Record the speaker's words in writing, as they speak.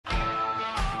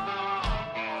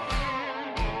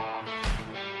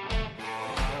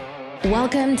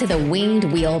Welcome to the Winged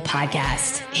Wheel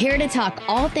Podcast. Here to talk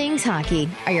all things hockey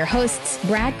are your hosts,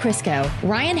 Brad Crisco,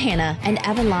 Ryan Hanna, and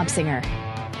Evan Lobsinger.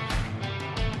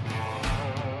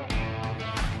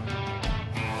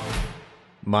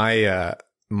 My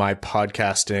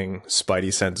podcasting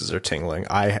spidey senses are tingling.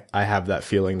 I have that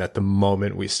feeling that the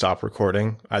moment we stop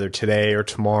recording, either today or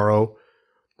tomorrow,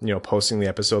 posting the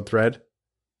episode thread,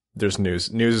 there's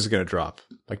news. News is going to drop,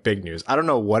 like big news. I don't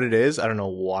know what it is. I don't know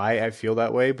why I feel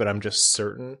that way, but I'm just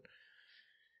certain.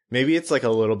 Maybe it's like a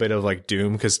little bit of like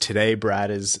doom because today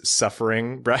Brad is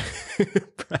suffering. Brad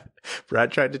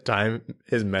tried to time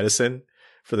his medicine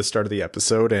for the start of the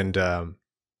episode, and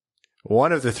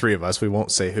one of the three of us, we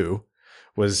won't say who,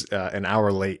 was an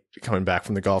hour late coming back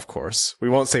from the golf course. We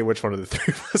won't say which one of the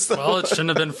three of us. Well, it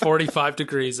shouldn't have been 45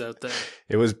 degrees out there.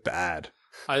 It was bad.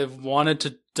 I wanted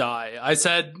to die. I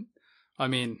said on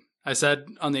the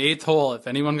 8th hole, if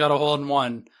anyone got a hole in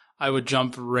one, I would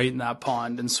jump right in that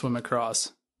pond and swim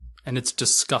across. And it's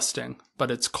disgusting, but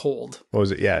it's cold. What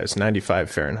was it? Yeah, it's 95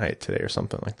 Fahrenheit today or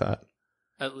something like that.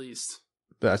 At least.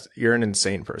 You're an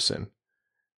insane person.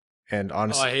 And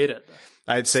honestly, I hate it.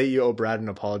 I'd say you owe Brad an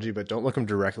apology, but don't look him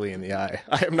directly in the eye.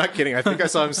 I'm not kidding. I think I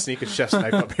saw him sneak a chef's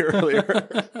knife up here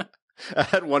earlier. I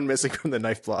had one missing from the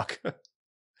knife block.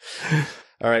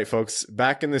 All right, folks,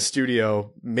 back in the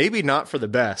studio, maybe not for the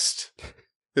best.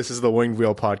 This is the Winged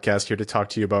Wheel Podcast, here to talk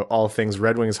to you about all things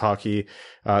Red Wings hockey,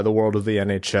 the world of the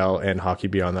NHL, and hockey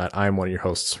beyond that. I'm one of your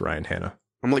hosts, Ryan Hanna.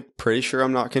 I'm pretty sure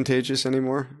I'm not contagious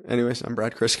anymore. Anyways, I'm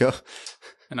Brad Crisco.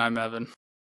 And I'm Evan.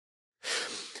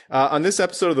 On this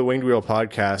episode of the Winged Wheel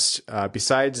Podcast,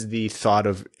 besides the thought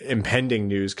of impending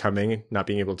news coming, not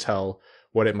being able to tell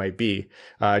what it might be,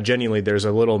 genuinely there's a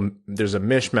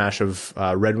mishmash of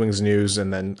Red Wings news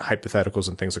and then hypotheticals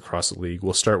and things across the league.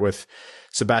 We'll start with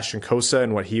Sebastian Cossa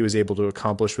and what he was able to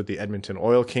accomplish with the Edmonton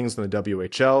Oil Kings in the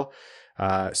WHL.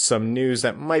 Some news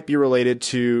that might be related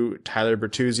to Tyler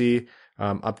Bertuzzi,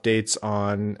 updates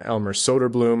on Elmer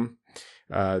Söderblom.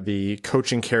 The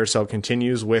coaching carousel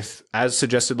continues with, as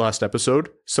suggested last episode,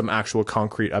 some actual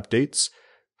concrete updates.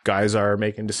 Guys are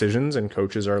making decisions and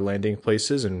coaches are landing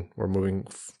places, and we're moving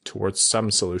towards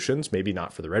some solutions, maybe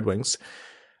not for the Red Wings.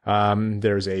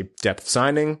 There's a depth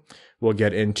signing. We'll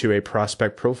get into a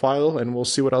prospect profile, and we'll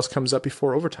see what else comes up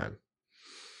before overtime.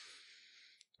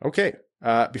 Okay,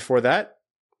 before that,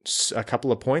 a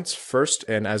couple of points. First,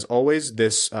 and as always,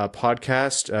 this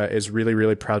podcast is really,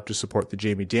 really proud to support the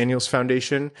Jamie Daniels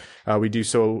Foundation. We do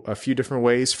so a few different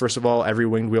ways. First of all, every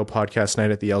Winged Wheel podcast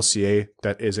night at the LCA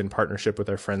that is in partnership with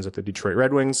our friends at the Detroit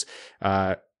Red Wings.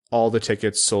 All the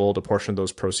tickets sold, a portion of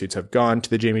those proceeds have gone to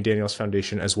the Jamie Daniels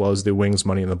Foundation, as well as the Wings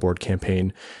Money on the Board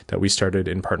campaign that we started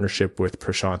in partnership with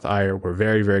Prashanth Iyer. We're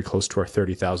very, very close to our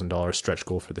 $30,000 stretch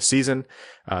goal for the season.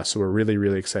 So we're really,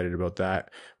 really excited about that.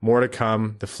 More to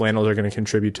come. The flannels are going to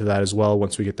contribute to that as well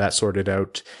once we get that sorted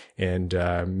out. And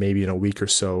maybe in a week or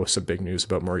so, some big news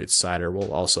about Moritz Seider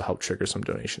will also help trigger some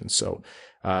donations. So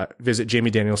visit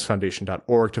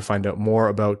jamiedanielsfoundation.org to find out more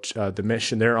about the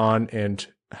mission they're on and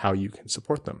how you can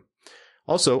support them.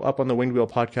 Also, up on the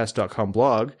wingedwheelpodcast.com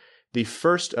blog, the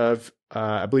first of,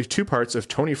 I believe, 2 parts of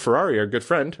Tony Ferrari, our good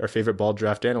friend, our favorite ball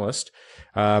draft analyst.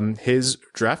 His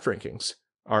draft rankings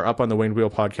are up on the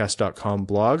wingedwheelpodcast.com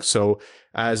blog. So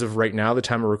as of right now, the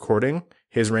time of recording,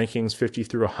 his rankings 50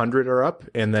 through 100 are up.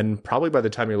 And then probably by the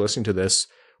time you're listening to this,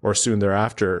 or soon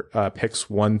thereafter, rankings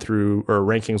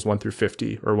 1 through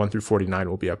 50 or 1 through 49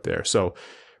 will be up there. So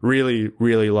really,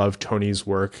 really love Tony's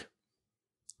work.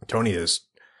 Tony is,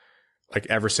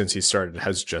 ever since he started,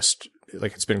 has just,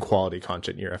 it's been quality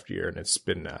content year after year. And it's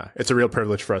been, it's a real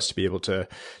privilege for us to be able to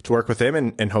work with him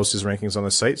and host his rankings on the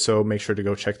site. So make sure to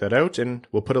go check that out, and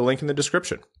we'll put a link in the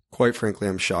description. Quite frankly,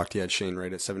 I'm shocked he had Shane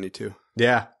Wright at 72.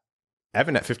 Yeah.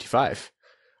 Evan at 55.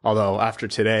 Although after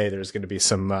today, there's going to be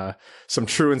some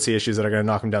truancy issues that are going to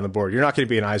knock him down the board. You're not going to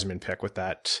be an Yzerman pick with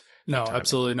that. No, timing.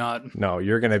 Absolutely not. No,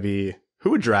 you're going to be,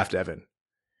 who would draft Evan?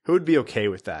 Who would be okay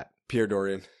with that? Pierre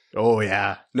Dorian. Oh,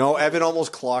 yeah. No, Evan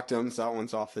almost clocked him, so that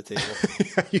one's off the table.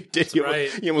 Yeah, you did. That's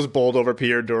right. You almost bowled over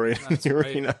Pierre Dorian in the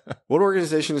arena. What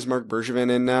organization is Mark Bergevin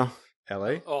in now?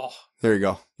 LA? Oh. There you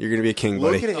go. You're going to be a king,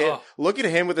 buddy. Look at him. Look at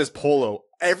him with his polo.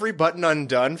 Every button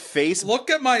undone. Face. Look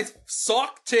at my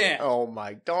sock tan. Oh,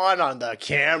 my God, on the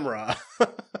camera.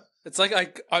 It's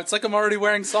like I'm already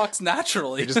wearing socks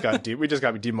naturally. We just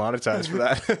got demonetized for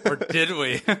that. Or did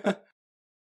we?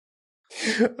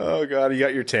 Oh, God, you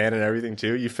got your tan and everything,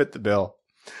 too. You fit the bill.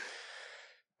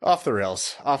 Off the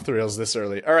rails this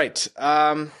early. All right.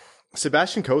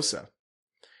 Sebastian Cossa.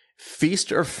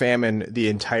 Feast or famine the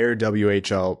entire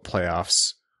WHL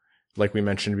playoffs. like we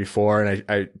mentioned before, and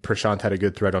Prashant had a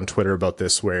good thread on Twitter about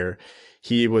this, where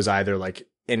he was either like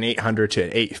an 800 to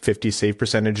 850 save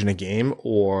percentage in a game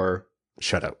or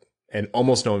shutout, and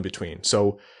almost no in between.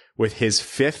 So with his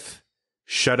 5th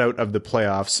shutout of the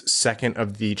playoffs, 2nd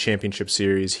of the championship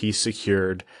series, he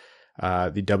secured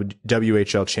the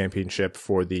WHL championship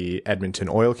for the Edmonton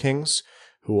Oil Kings,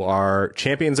 who are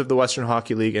champions of the Western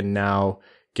Hockey League and now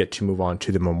get to move on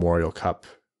to the Memorial Cup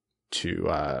to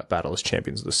battle as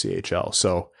champions of the CHL.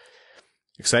 So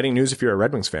exciting news if you're a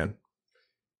Red Wings fan.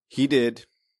 He did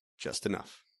just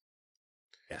enough.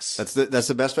 Yes. That's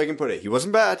the best way I can put it. He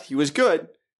wasn't bad. He was good.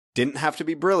 Didn't have to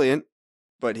be brilliant,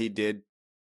 but he did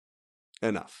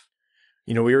enough.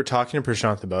 You know, we were talking to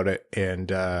Prashant about it, and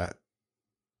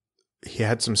he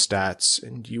had some stats,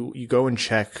 and you go and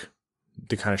check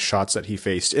the kind of shots that he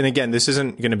faced. And again, this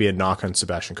isn't going to be a knock on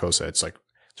Sebastian Cossa. It's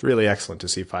really excellent to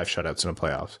see 5 shutouts in the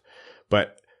playoffs.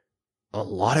 But a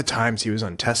lot of times he was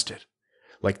untested.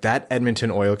 Like, that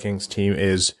Edmonton Oil Kings team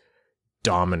is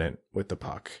dominant with the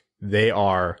puck. They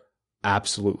are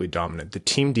absolutely dominant. The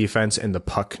team defense and the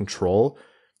puck control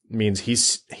means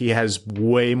he has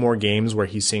way more games where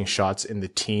he's seeing shots in the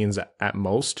teens at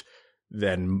most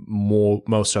than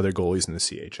most other goalies in the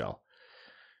CHL.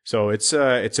 So it's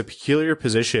a peculiar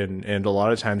position, and a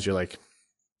lot of times you're like,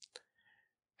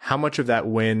 how much of that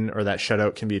win or that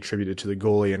shutout can be attributed to the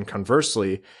goalie, and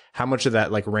conversely, how much of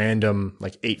that like random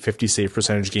like 850 save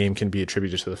percentage game can be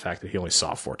attributed to the fact that he only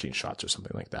saw 14 shots or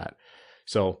something like that.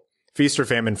 So feast or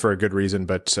famine for a good reason,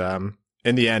 but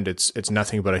in the end, it's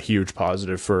nothing but a huge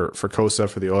positive for Cossa,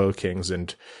 for the Oil Kings,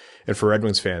 and for Red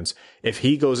Wings fans. If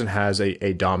he goes and has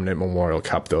a dominant Memorial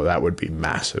Cup, though, that would be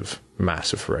massive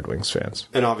for Red Wings fans.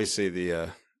 And obviously the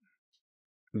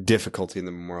difficulty in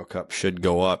the Memorial Cup should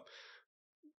go up.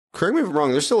 Correct me if I'm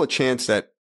wrong, there's still a chance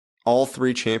that all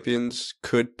 3 champions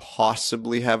could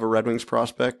possibly have a Red Wings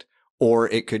prospect, or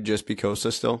it could just be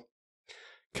Cossa still.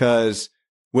 Because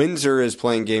Windsor is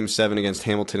playing Game 7 against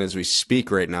Hamilton as we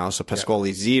speak right now, so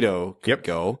Pasquale Zito could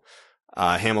go.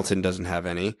 Hamilton doesn't have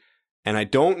any. And I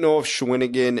don't know if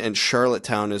Shawinigan and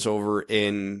Charlottetown is over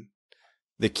in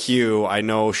the queue. I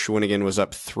know Shawinigan was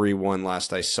up 3-1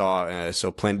 last I saw,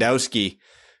 so Plandowski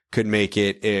could make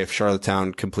it if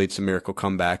Charlottetown completes a miracle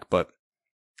comeback, but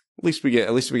at least we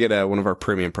get one of our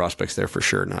premium prospects there for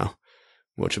sure now,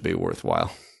 which will be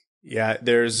worthwhile. Yeah,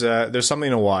 there's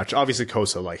something to watch. Obviously,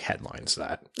 Cossa like headlines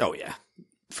that. Oh yeah,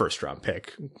 1st round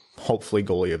pick, hopefully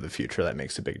goalie of the future. That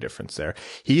makes a big difference there.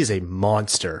 He is a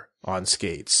monster on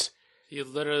skates. He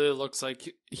literally looks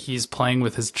like he's playing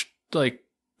with his like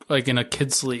in a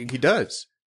kids league. He does.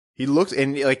 He looks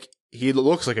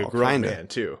like a grown man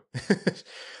too.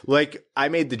 Like, I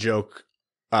made the joke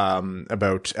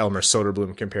about Elmer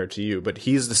Söderblom compared to you, but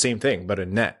he's the same thing, but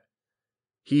in net.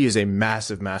 He is a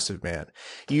massive, massive man.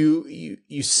 You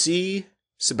see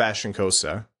Sebastian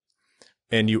Cossa,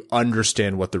 and you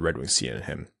understand what the Red Wings see in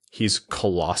him. He's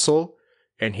colossal,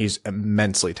 and he's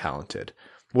immensely talented.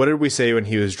 What did we say when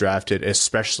he was drafted,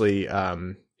 especially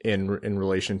in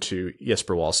relation to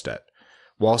Jesper Wallstedt?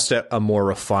 Wallstedt, a more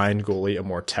refined goalie, a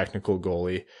more technical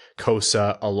goalie.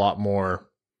 Cossa, a lot more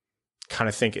kind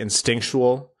of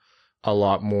instinctual, a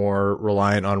lot more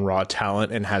reliant on raw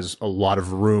talent, and has a lot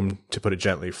of room, to put it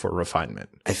gently, for refinement.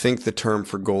 I think the term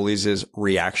for goalies is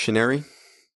reactionary.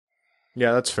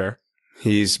 Yeah, that's fair.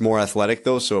 He's more athletic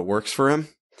though, so it works for him.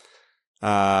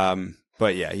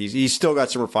 But yeah, he's still got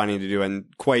some refining to do, and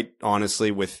quite honestly,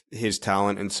 with his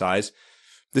talent and size,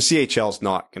 the CHL is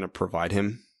not going to provide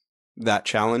him that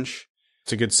challenge.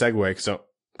 It's a good segue, so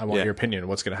I want your opinion on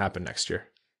what's going to happen next year.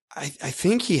 I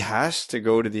think he has to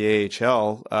go to the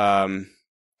AHL.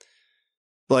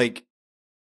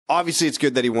 Obviously it's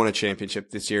good that he won a championship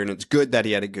this year, and it's good that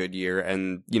he had a good year,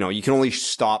 and, you can only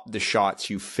stop the shots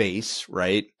you face,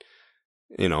 right?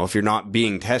 If you're not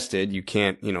being tested, you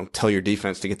can't, tell your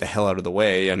defense to get the hell out of the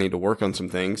way. I need to work on some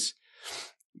things.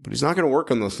 But he's not going to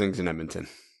work on those things in Edmonton.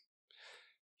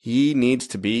 He needs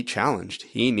to be challenged.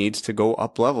 He needs to go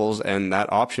up levels, and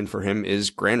that option for him is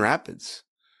Grand Rapids.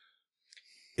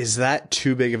 Is that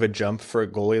too big of a jump for a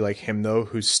goalie like him, though,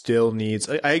 who still needs...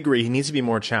 I agree, he needs to be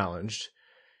more challenged.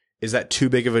 Is that too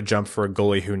big of a jump for a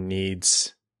goalie who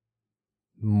needs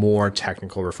more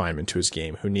technical refinement to his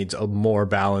game, who needs a more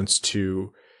balance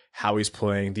to how he's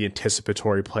playing, the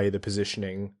anticipatory play, the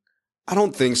positioning? I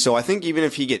don't think so. I think even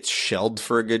if he gets shelled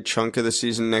for a good chunk of the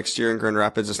season next year in Grand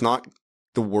Rapids, it's not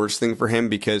the worst thing for him,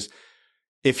 because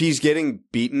if he's getting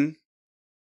beaten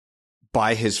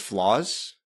by his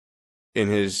flaws in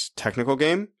his technical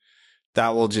game, that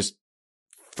will just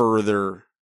further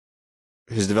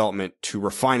his development to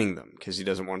refining them, because he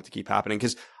doesn't want it to keep happening.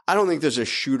 Because I don't think there's a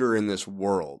shooter in this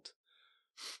world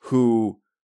who,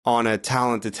 on a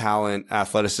talent-to-talent,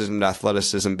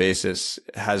 athleticism-to-athleticism basis,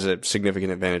 has a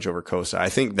significant advantage over COSSA. I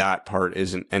think that part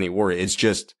isn't any worry. It's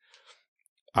just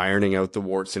ironing out the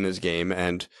warts in his game.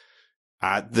 And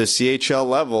at the CHL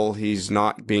level, he's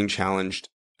not being challenged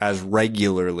as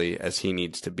regularly as he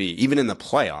needs to be. Even in the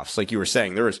playoffs, like you were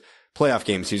saying, there was playoff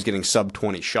games he was getting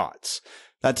sub-20 shots.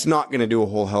 That's not going to do a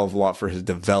whole hell of a lot for his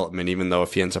development, even though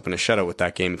if he ends up in a shutout with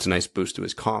that game, it's a nice boost to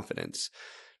his confidence.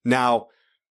 Now,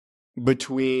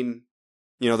 between,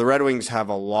 the Red Wings have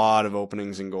a lot of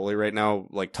openings in goalie right now,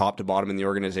 like top to bottom in the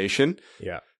organization.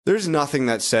 Yeah. There's nothing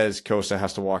that says COSSA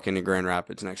has to walk into Grand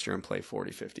Rapids next year and play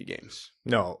 40, 50 games.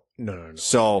 No.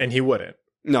 So, and he wouldn't.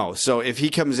 No. So if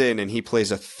he comes in and he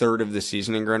plays a third of the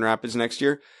season in Grand Rapids next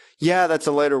year, yeah, that's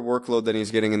a lighter workload than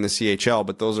he's getting in the CHL,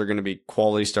 but those are going to be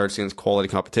quality starts against quality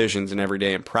competitions, and every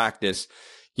day in practice,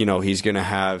 he's going to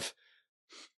have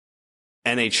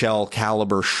NHL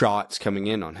caliber shots coming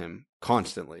in on him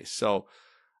constantly. So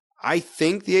I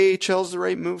think the AHL is the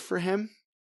right move for him.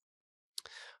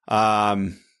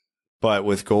 But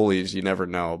with goalies, you never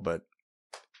know, but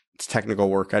it's technical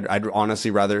work. I'd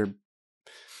honestly rather,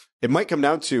 it might come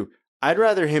down to, I'd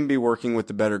rather him be working with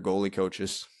the better goalie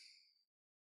coaches.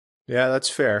 Yeah, that's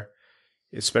fair.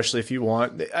 Especially if you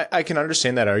want, I can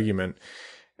understand that argument.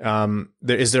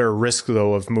 Is there a risk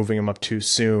though of moving him up too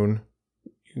soon?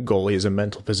 Goalie is a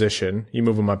mental position. You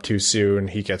move him up too soon,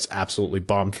 he gets absolutely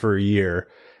bombed for a year.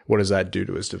 What does that do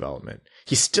to his development?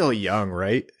 He's still young,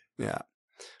 right? Yeah.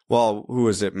 Well, who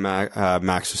was it? Max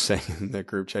was saying in the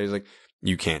group chat, he's like,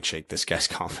 you can't shake this guy's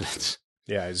confidence.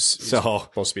 Yeah, he's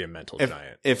supposed to be a mental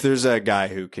giant. If there's a guy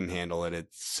who can handle it, it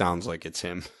sounds like it's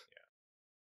him. Yeah.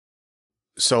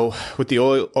 So with the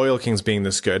Oil Kings being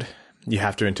this good, you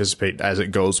have to anticipate as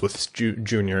it goes with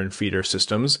junior and feeder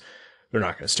systems, they're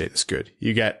not going to stay this good.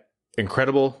 You get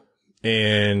incredible,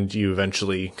 and you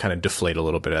eventually kind of deflate a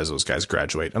little bit as those guys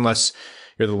graduate, unless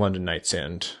you're the London Knights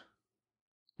and,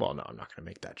 well, no, I'm not going to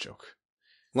make that joke.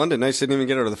 London Knights didn't even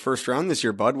get out of the first round this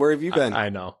year, bud. Where have you been? I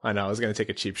know. I was going to take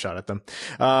a cheap shot at them.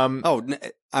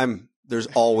 There's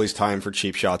always time for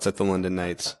cheap shots at the London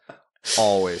Knights.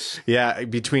 Always. Yeah,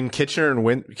 between Kitchener and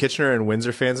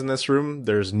Windsor fans in this room,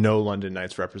 there's no London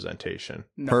Knights representation.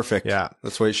 No. Perfect. Yeah.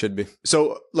 That's the way it should be.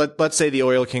 So let's say the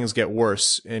Oil Kings get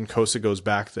worse and COSSA goes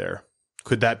back there.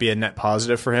 Could that be a net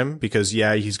positive for him? Because,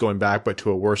 yeah, he's going back, but to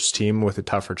a worse team with a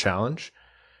tougher challenge?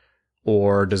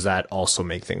 Or does that also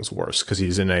make things worse because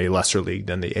he's in a lesser league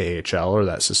than the AHL or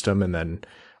that system, and then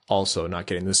also not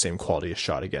getting the same quality of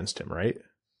shot against him, right?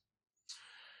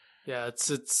 Yeah, if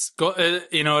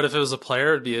it was a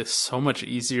player, it'd be so much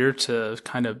easier to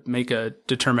kind of make a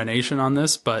determination on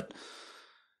this, but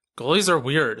goalies are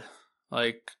weird.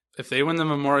 Like, if they win the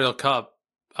Memorial Cup,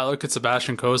 I look at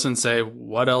Sebastian COSSA and say,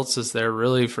 what else is there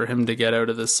really for him to get out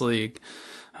of this league?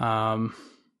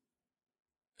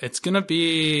 It's going to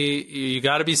be, you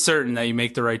got to be certain that you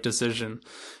make the right decision.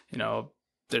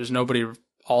 There's nobody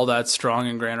all that strong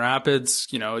in Grand Rapids.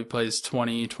 He plays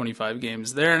 20, 25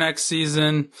 games there next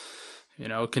season,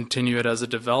 continue it as a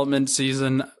development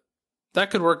season.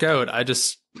 That could work out.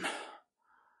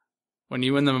 When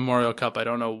you win the Memorial Cup, I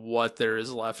don't know what there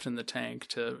is left in the tank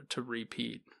to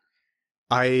repeat.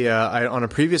 I on a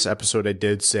previous episode, I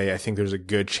did say I think there's a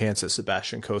good chance that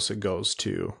Sebastian COSSA goes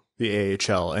to the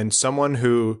AHL, and someone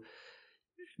who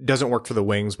doesn't work for the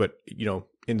Wings, but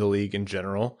in the league in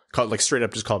general, straight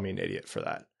up just called me an idiot for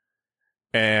that.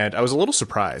 And I was a little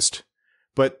surprised,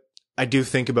 but I do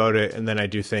think about it. And then I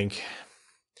do think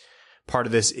part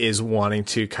of this is wanting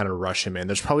to kind of rush him in.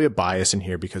 There's probably a bias in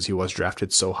here because he was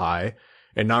drafted so high.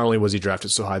 And not only was he drafted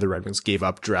so high, the Red Wings gave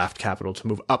up draft capital to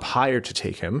move up higher to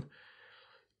take him.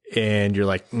 And you're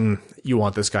like, you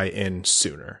want this guy in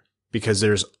sooner because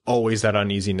there's always that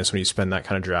uneasiness when you spend that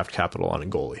kind of draft capital on a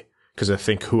goalie. Because I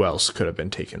think who else could have been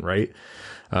taken, right?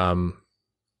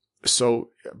 So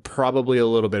probably a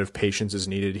little bit of patience is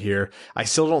needed here. I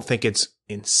still don't think it's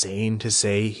insane to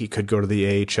say he could go to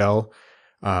the AHL.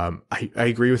 I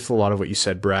agree with a lot of what you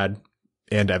said, Brad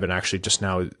and Evan, actually just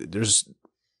now. There's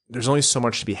only so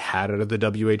much to be had out of the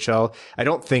WHL. I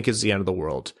don't think it's the end of the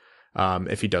world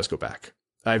if he does go back.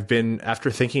 After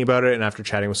thinking about it and after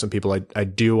chatting with some people, I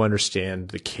do understand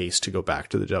the case to go back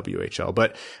to the WHL.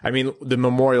 But I mean, the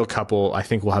Memorial Cup I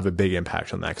think will have a big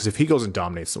impact on that. Because if he goes and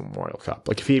dominates the Memorial Cup,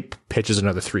 like if he pitches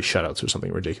another 3 shutouts or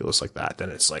something ridiculous like that,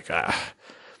 then it's like,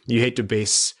 you hate to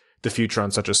base the future on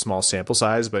such a small sample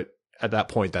size. But at that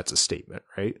point, that's a statement,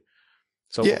 right?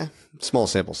 So yeah, small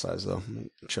sample size though.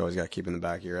 Which you always got to keep in the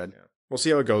back of your head. Yeah. We'll see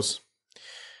how it goes.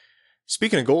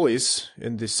 Speaking of goalies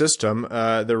in the system,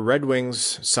 the Red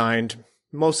Wings signed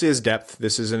mostly his depth.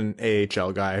 This is an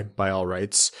AHL guy by all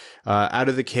rights. Out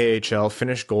of the KHL,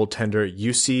 Finnish goaltender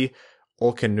Jussi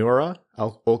Olkinuora.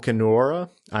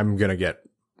 I'm going to get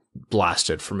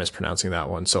blasted for mispronouncing that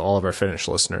one. So all of our Finnish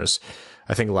listeners,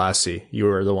 I think Lassie, you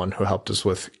were the one who helped us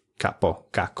with Kappo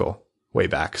Kakko way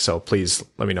back. So please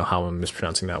let me know how I'm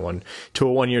mispronouncing that one. To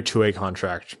a 1-year, 2-way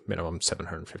contract, minimum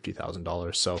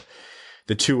 $750,000. So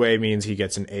the 2-way means he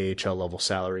gets an AHL level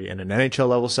salary and an NHL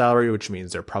level salary, which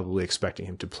means they're probably expecting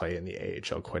him to play in the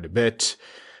AHL quite a bit.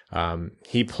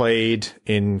 He played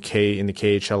in the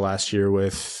KHL last year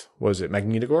with, was it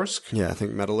Magnitogorsk? Yeah, I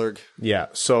think Metallurg. Yeah.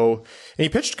 So, and he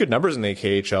pitched good numbers in the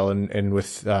KHL and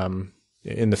with,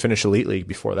 in the Finnish Elite League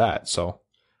before that. So,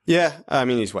 yeah, I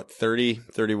mean, he's 30,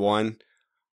 31.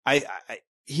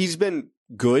 He's been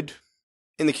good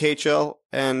in the KHL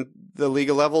and the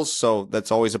Liga levels, so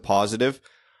that's always a positive.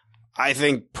 I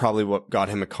think probably what got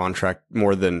him a contract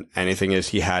more than anything is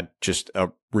he had just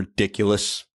a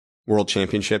ridiculous World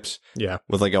Championships. Yeah.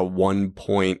 With like a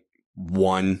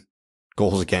 1.1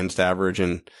 goals against average.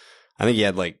 And I think he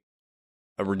had like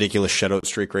a ridiculous shutout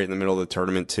streak right in the middle of the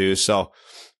tournament too. So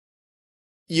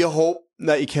you hope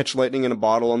that you catch lightning in a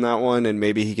bottle on that one and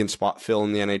maybe he can spot fill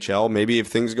in the NHL. Maybe if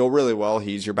things go really well,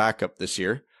 he's your backup this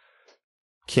year.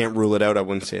 Can't rule it out. I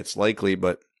wouldn't say it's likely,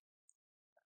 but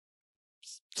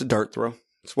it's a dart throw.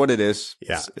 It's what it is.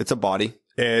 Yeah. It's a body.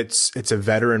 It's a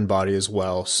veteran body as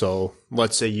well. So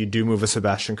let's say you do move a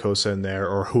Sebastian Cossa in there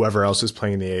or whoever else is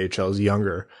playing the AHL is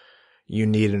younger. You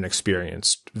need an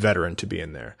experienced veteran to be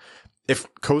in there. If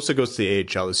Cossa goes to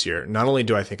the AHL this year, not only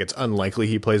do I think it's unlikely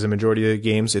he plays a majority of the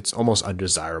games, it's almost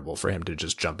undesirable for him to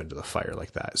just jump into the fire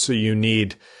like that. So you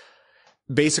need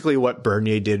basically what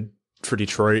Bernier did for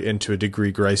Detroit and to a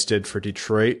degree Greiss did for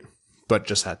Detroit, but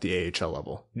just at the AHL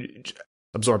level.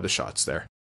 Absorb the shots there.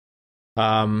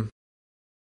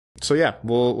 So yeah,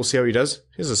 we'll see how he does.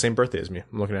 He has the same birthday as me.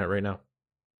 I'm looking at it right now.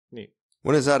 Neat.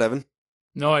 When is that, Evan?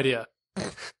 No idea.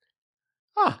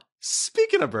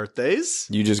 Speaking of birthdays.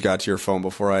 You just got to your phone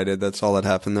before I did. That's all that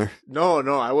happened there. No,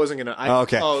 I wasn't going to.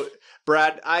 Okay. Oh,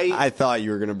 Brad, I thought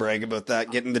you were going to brag about that,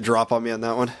 getting the drop on me on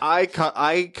that one.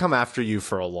 I come after you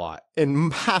for a lot,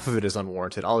 and half of it is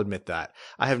unwarranted. I'll admit that.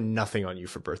 I have nothing on you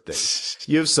for birthdays.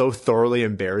 You have so thoroughly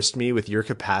embarrassed me with your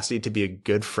capacity to be a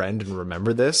good friend and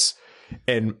remember this.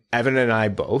 And Evan and I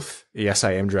both, yes,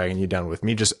 I am dragging you down with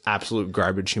me, just absolute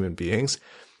garbage human beings.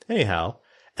 Anyhow,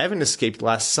 Evan escaped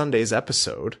last Sunday's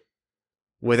episode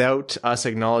without us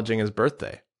acknowledging his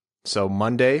birthday. So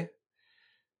Monday,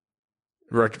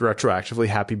 retroactively,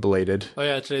 happy belated. Oh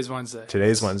yeah, today's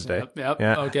Wednesday. Yep.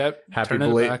 Yeah. Okay. Happy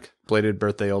belated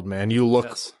birthday, old man. You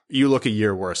look a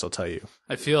year worse, I'll tell you.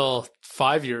 I feel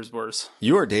 5 years worse.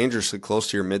 You are dangerously close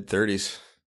to your mid-30s.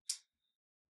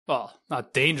 Well,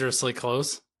 not dangerously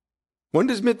close. When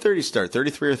does mid-30s start?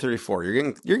 33 or 34?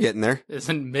 You're getting there.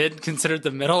 Isn't mid considered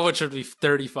the middle, which would be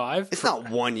 35? It's not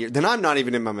 1 year. Then I'm not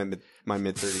even in my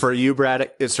mid-30s. For you,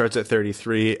 Brad, it starts at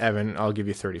 33. Evan, I'll give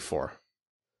you 34.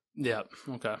 Yeah,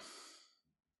 okay.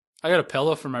 I got a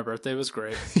pillow for my birthday. It was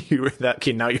great. You were that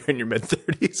kid. Now you're in your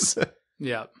mid-30s.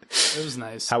 Yeah, it was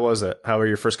nice. How was it? How were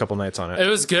your first couple nights on it? It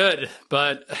was good,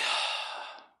 but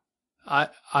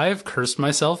I've cursed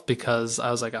myself because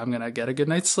I was like, I'm going to get a good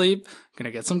night's sleep. I'm going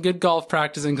to get some good golf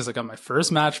practicing because I got my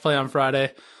first match play on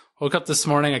Friday. Woke up this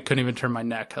morning. I couldn't even turn my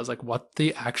neck. I was like, what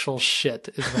the actual shit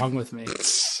is wrong with me?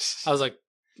 I was like,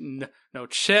 no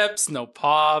chips, no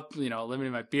pop,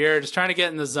 limiting my beer, just trying to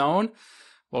get in the zone.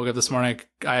 Woke up this morning.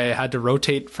 I had to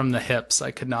rotate from the hips.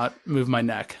 I could not move my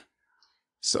neck.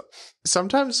 So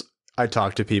sometimes I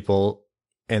talk to people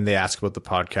and they ask about the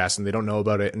podcast and they don't know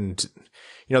about it. And,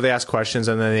 they ask questions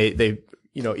and then they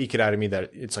eke it out of me that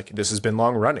it's like, this has been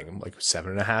long running. I'm like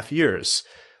 7.5 years.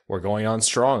 We're going on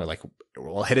strong. Like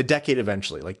we'll hit a decade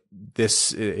eventually. Like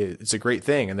this, it's a great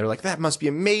thing. And they're like, that must be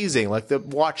amazing. Like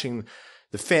watching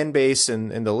the fan base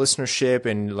and the listenership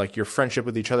and like your friendship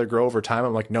with each other grow over time.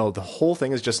 I'm like, no, the whole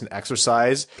thing is just an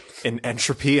exercise in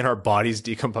entropy and our bodies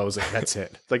decomposing. That's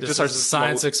it. Like This just our is a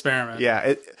science experiment.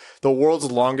 Yeah. The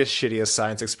world's longest, shittiest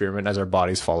science experiment as our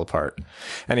bodies fall apart.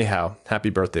 Anyhow, happy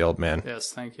birthday, old man.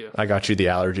 Yes, thank you. I got you the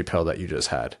allergy pill that you just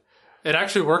had. It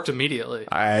actually worked immediately.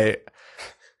 I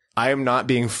am not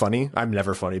being funny. I'm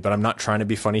never funny, but I'm not trying to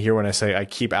be funny here when I say I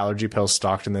keep allergy pills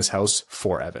stocked in this house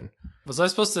for Evan. Was I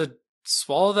supposed to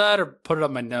swallow that or put it up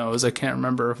my nose? I can't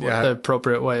remember what the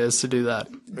appropriate way is to do that.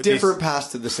 Different paths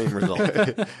to the same result.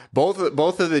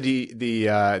 Both of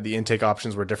the intake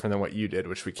options were different than what you did,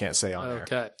 which we can't say on air.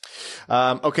 Okay.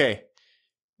 Okay.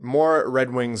 More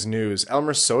Red Wings news.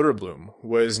 Elmer Söderblom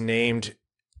was named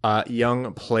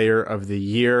Young Player of the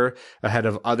Year, ahead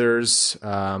of others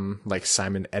like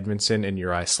Simon Edmondson and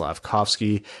Juraj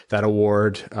Slafkovsky. That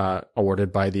award,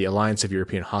 awarded by the Alliance of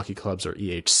European Hockey Clubs, or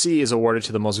EHC, is awarded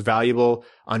to the most valuable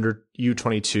under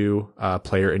U22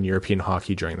 player in European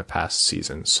hockey during the past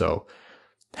season. So,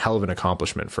 hell of an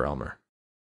accomplishment for Elmer.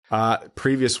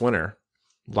 Previous winner,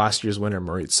 last year's winner,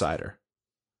 Moritz Seider.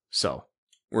 So,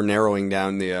 we're narrowing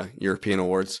down the European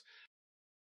awards.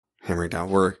 Hammering down.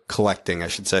 We're collecting, I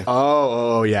should say.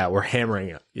 Oh, yeah. We're hammering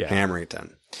it. Yeah. Hammering it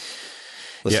down.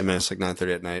 Listen, man, it's like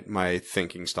 9:30 at night. My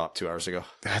thinking stopped 2 hours ago.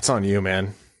 That's on you,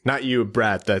 man. Not you,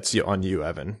 Brad. That's on you,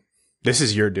 Evan. This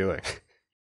is your doing.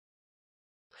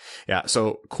 Yeah.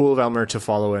 So cool of Elmer to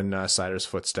follow in Seider's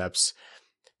footsteps.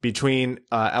 Between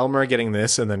Elmer getting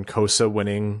this and then COSSA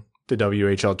winning the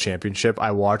WHL championship,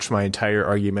 I watched my entire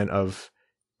argument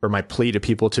or my plea to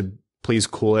people to please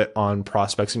cool it on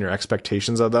prospects and your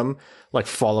expectations of them, like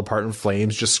fall apart in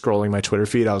flames. Just scrolling my Twitter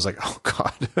feed, I was like, oh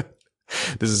God,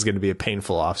 this is going to be a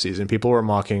painful offseason. People were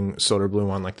mocking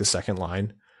Söderblom on like the second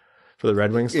line for the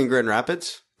Red Wings. In Grand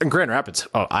Rapids? In Grand Rapids.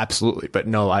 Oh, absolutely. But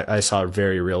no, I saw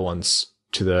very real ones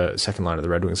to the second line of the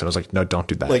Red Wings. And I was like, no, don't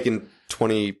do that. Like in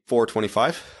 24,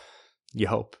 25? You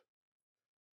hope.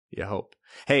 You hope.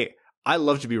 Hey, I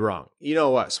love to be wrong. You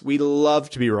know us. We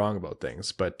love to be wrong about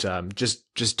things, but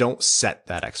just don't set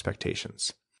that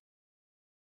expectations.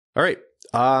 All right.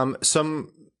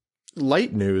 Some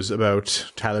light news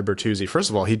about Tyler Bertuzzi. First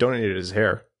of all, he donated his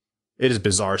hair. It is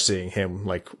bizarre seeing him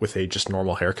like with a just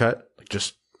normal haircut, like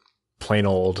just plain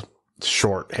old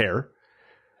short hair.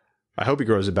 I hope he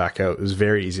grows it back out. It was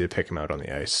very easy to pick him out on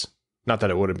the ice. Not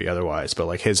that it wouldn't be otherwise, but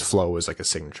like his flow was like a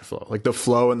signature flow. Like the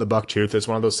flow and the buck tooth is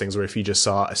one of those things where if you just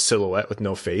saw a silhouette with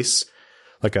no face,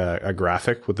 like a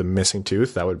graphic with a missing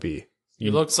tooth, that would be.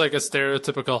 He looks like a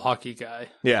stereotypical hockey guy.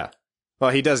 Yeah. Well,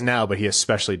 he does now, but he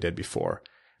especially did before.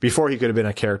 Before he could have been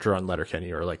a character on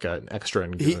Letterkenny or like an extra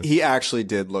in Goon. He actually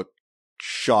did look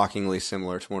shockingly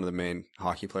similar to one of the main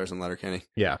hockey players in Letterkenny.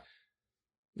 Yeah.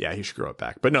 Yeah, he should grow it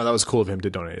back. But no, that was cool of him to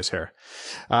donate his hair.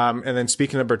 And then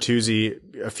speaking of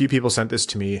Bertuzzi, a few people sent this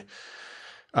to me.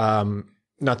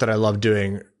 Not that I love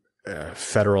doing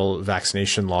federal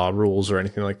vaccination law rules or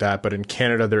anything like that, but in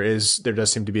Canada, there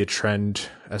does seem to be a trend,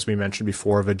 as we mentioned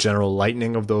before, of a general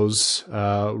lightening of those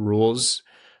rules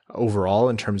overall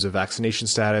in terms of vaccination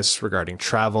status regarding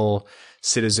travel,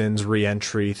 citizens,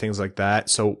 re-entry, things like that.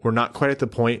 So we're not quite at the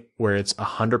point where it's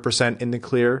 100% in the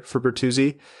clear for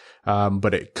Bertuzzi.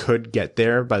 But it could get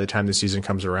there by the time the season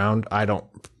comes around. I don't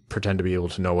pretend to be able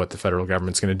to know what the federal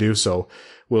government's going to do, so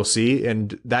we'll see.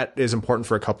 And that is important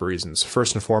for a couple of reasons.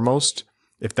 First and foremost,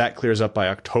 if that clears up by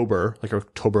October, like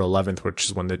October 11th, which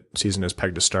is when the season is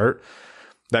pegged to start,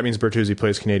 that means Bertuzzi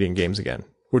plays Canadian games again,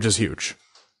 which is huge.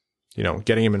 You know,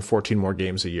 getting him in 14 more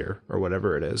games a year or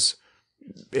whatever it is,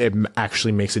 it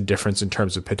actually makes a difference in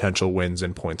terms of potential wins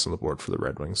and points on the board for the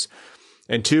Red Wings.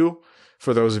 And two,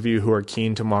 for those of you who are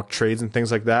keen to mock trades and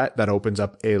things like that, that opens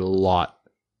up a lot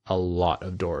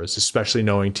of doors, especially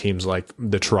knowing teams like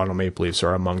the Toronto Maple Leafs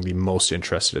are among the most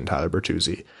interested in Tyler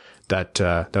Bertuzzi.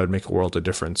 That would make a world of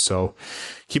difference. So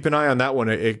keep an eye on that one.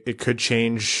 It could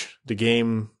change the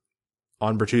game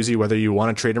on Bertuzzi, whether you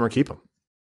want to trade him or keep him.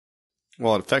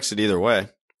 Well, it affects it either way.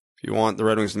 If you want the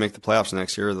Red Wings to make the playoffs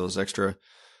next year, those extra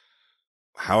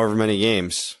however many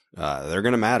games, they're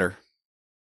going to matter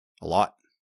a lot.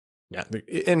 Yeah,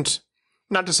 and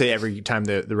not to say every time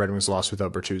the Red Wings lost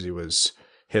without Bertuzzi was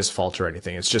his fault or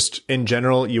anything. It's just, in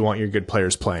general, you want your good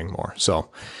players playing more.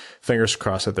 So fingers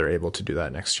crossed that they're able to do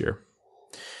that next year.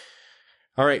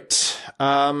 All right.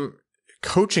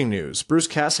 Coaching news. Bruce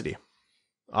Cassidy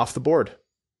off the board.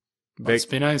 Must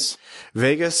be nice.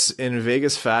 Vegas, in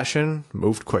Vegas fashion,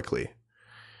 moved quickly.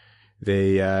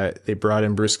 They brought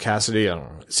in Bruce Cassidy. I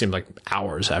don't know. It seemed like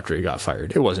hours after he got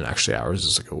fired. It wasn't actually hours. It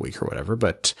was like a week or whatever.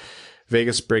 But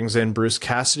Vegas brings in Bruce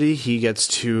Cassidy. He gets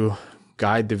to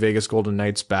guide the Vegas Golden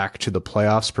Knights back to the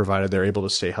playoffs, provided they're able to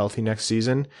stay healthy next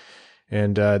season.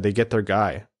 And they get their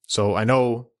guy. So I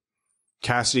know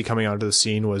Cassidy coming onto the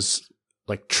scene was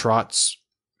like Trotz,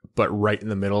 but right in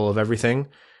the middle of everything.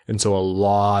 And so a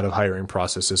lot of hiring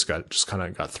processes got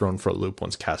thrown for a loop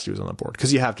once Cassidy was on the board,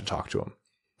 because you have to talk to him.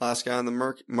 Last guy on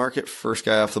the market, first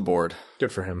guy off the board.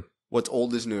 Good for him. What's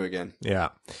old is new again. Yeah.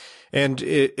 And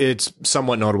it's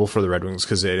somewhat notable for the Red Wings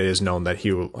because it is known that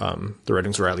the Red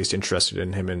Wings were at least interested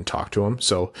in him and talked to him.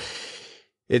 So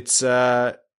it's,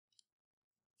 I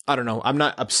don't know. I'm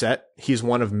not upset. He's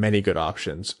one of many good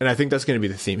options. And I think that's going to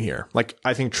be the theme here. Like,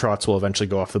 I think Trotz will eventually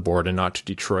go off the board and not to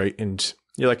Detroit. And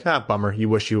you're like, bummer. You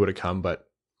wish you would have come, but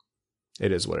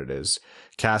it is what it is.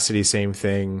 Cassidy, same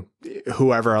thing.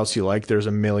 Whoever else you like, there's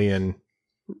a million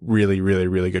really, really,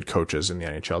 really good coaches in the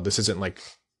NHL. This isn't like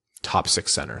top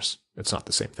 6 centers. It's not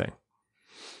the same thing.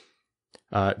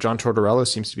 John Tortorella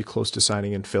seems to be close to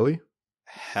signing in Philly.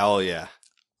 Hell yeah.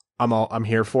 I'm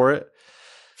here for it.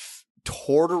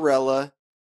 Tortorella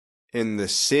in the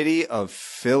city of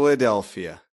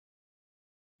Philadelphia.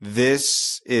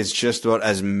 This is just about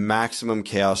as maximum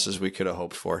chaos as we could have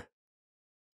hoped for.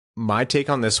 My take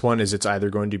on this one is it's either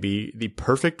going to be the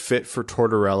perfect fit for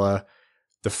Tortorella,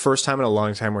 the first time in a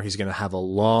long time where he's going to have a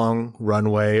long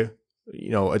runway.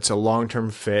 You know, it's a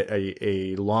long-term fit,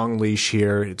 a long leash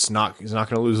here. He's not going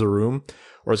to lose the room,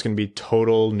 or it's going to be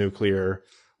total nuclear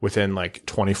within like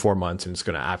 24 months, and it's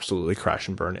going to absolutely crash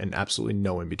and burn, and absolutely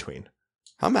no in between.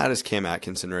 How mad is Cam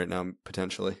Atkinson right now,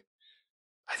 potentially?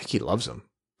 I think he loves him.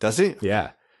 Does he?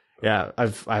 Yeah. Yeah. I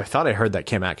thought I heard that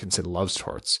Cam Atkinson loves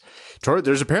Torts.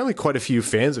 There's apparently quite a few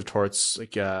fans of Torts,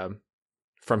 like,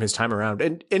 from his time around.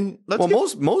 And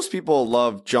most people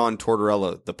love John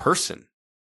Tortorella, the person.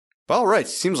 But all right,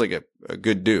 seems like a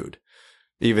good dude.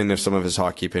 Even if some of his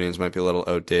hockey opinions might be a little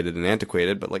outdated and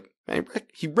antiquated, but like, man,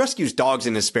 he rescues dogs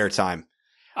in his spare time.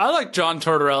 I like John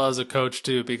Tortorella as a coach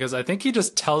too, because I think he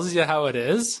just tells you how it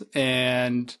is,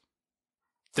 and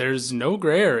there's no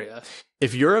gray area.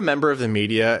 If you're a member of the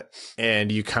media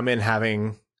and you come in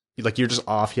having, like, you're just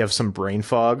off, you have some brain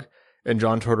fog, and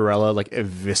John Tortorella like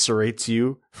eviscerates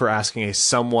you for asking a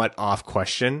somewhat off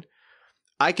question,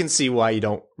 I can see why you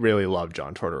don't really love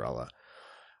John Tortorella.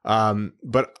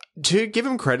 But to give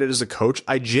him credit as a coach,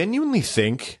 I genuinely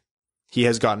think he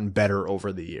has gotten better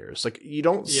over the years. Like,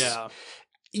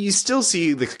 you still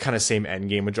see the kind of same end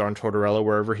game with John Tortorella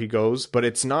wherever he goes, but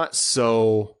it's not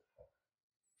so,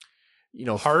 you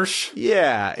know, harsh.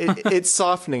 Yeah, it's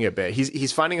softening a bit.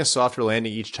 He's finding a softer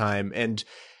landing each time, and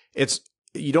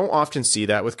you don't often see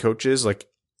that with coaches. Like,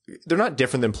 they're not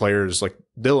different than players. Like,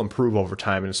 they'll improve over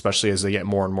time, and especially as they get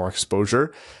more and more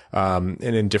exposure, and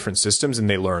in different systems, and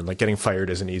they learn. Like, getting fired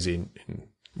isn't easy.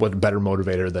 What better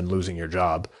motivator than losing your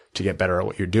job to get better at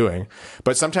what you're doing?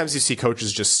 But sometimes you see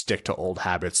coaches just stick to old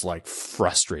habits, like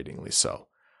frustratingly so.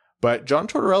 But John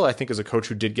Tortorella, I think, is a coach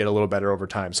who did get a little better over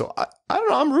time. So I don't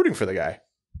know. I'm rooting for the guy.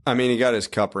 I mean, he got his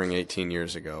cup ring 18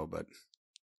 years ago, but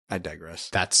I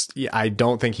digress. I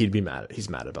don't think he'd be mad. He's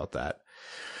mad about that.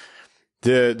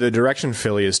 The direction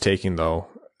Philly is taking, though,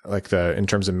 like in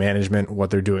terms of management, what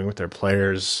they're doing with their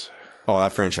players. Oh,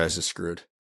 that franchise is screwed.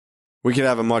 We could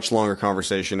have a much longer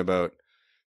conversation about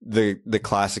the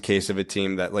classic case of a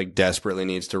team that like desperately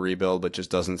needs to rebuild, but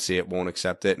just doesn't see it, won't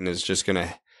accept it, and is just going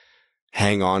to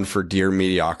hang on for dear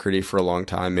mediocrity for a long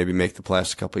time. Maybe make the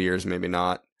playoffs a couple of years, maybe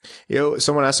not. You know,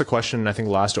 someone asked a question, I think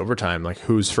last overtime, like,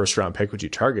 whose first round pick would you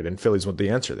target? And Philly's what the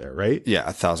answer there, right? Yeah,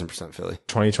 1,000% Philly.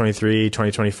 2023,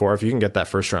 2024, if you can get that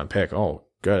first round pick, oh,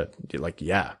 good. You're like,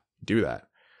 yeah, do that.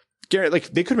 Garrett, like,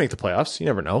 they could make the playoffs. You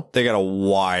never know. They got a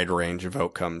wide range of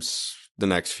outcomes the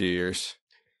next few years.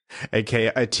 A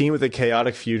team with a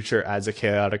chaotic future adds a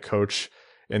chaotic coach,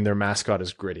 and their mascot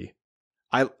is gritty.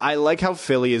 I like how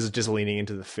Philly is just leaning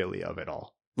into the Philly of it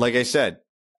all. Like I said,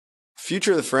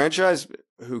 future of the franchise,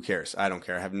 who cares? I don't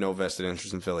care. I have no vested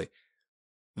interest in Philly.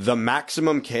 The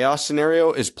maximum chaos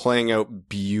scenario is playing out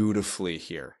beautifully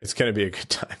here. It's going to be a good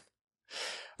time.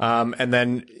 And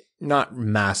then, not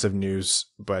massive news,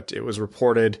 but it was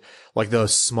reported, like the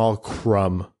small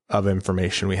crumb of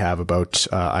information we have about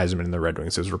Yzerman and the Red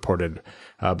Wings. It was reported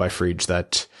by Friedge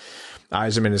that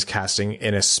Yzerman is casting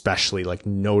an especially, like,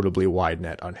 notably wide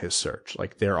net on his search.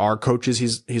 Like, there are coaches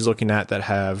he's looking at that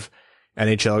have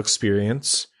NHL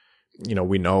experience. You know,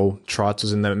 we know Trotz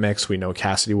was in that mix. We know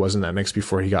Cassidy was in that mix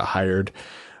before he got hired.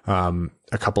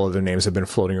 A couple other names have been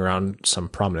floating around, some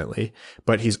prominently,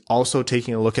 but he's also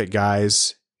taking a look at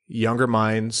guys, younger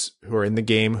minds who are in the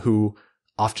game, who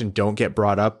often don't get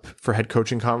brought up for head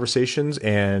coaching conversations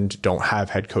and don't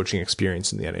have head coaching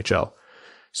experience in the NHL.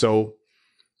 So,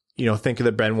 you know, think of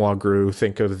the Benoit Gru,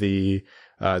 think of the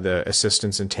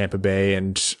assistants in Tampa Bay,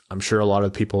 and I'm sure a lot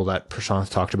of people that Prashant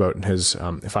talked about in his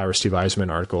If I Were Steve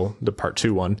Yzerman article, the part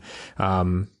 2 one,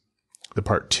 the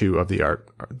part 2 of the art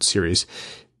series.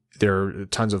 There are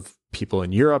tons of people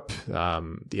in Europe, the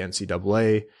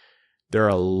NCAA. There are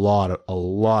a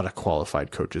lot of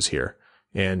qualified coaches here,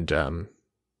 and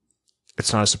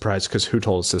it's not a surprise, because who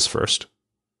told us this first?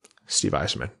 Steve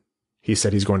Yzerman. He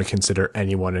said he's going to consider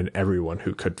anyone and everyone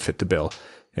who could fit the bill,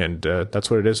 and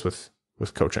that's what it is with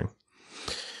coaching.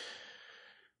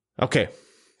 Okay.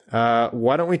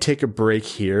 Why don't we take a break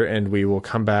here, and we will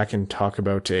come back and talk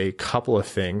about a couple of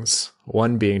things.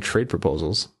 One being trade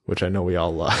proposals, which I know we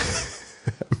all love.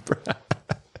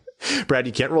 Brad,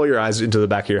 you can't roll your eyes into the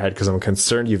back of your head, because I'm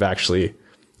concerned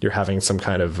you're having some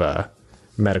kind of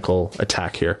medical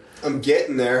attack here. I'm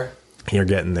getting there. You're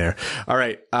getting there. All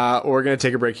right. We're going to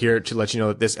take a break here to let you know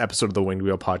that this episode of the Winged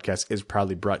Wheel podcast is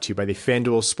proudly brought to you by the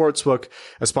FanDuel Sportsbook,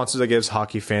 a sponsor that gives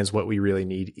hockey fans what we really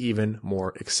need, even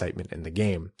more excitement in the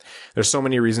game. There's so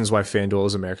many reasons why FanDuel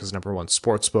is America's #1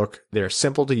 sportsbook. They're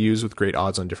simple to use with great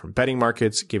odds on different betting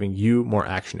markets, giving you more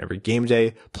action every game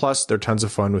day. Plus, they're tons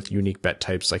of fun with unique bet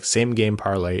types like same game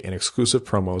parlay and exclusive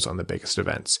promos on the biggest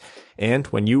events. And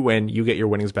when you win, you get your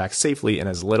winnings back safely in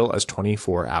as little as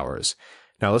 24 hours.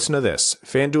 Now listen to this.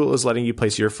 FanDuel is letting you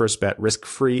place your first bet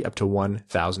risk-free up to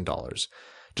 $1,000.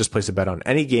 Just place a bet on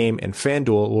any game and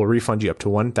FanDuel will refund you up to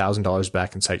 $1,000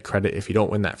 back in site credit if you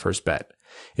don't win that first bet.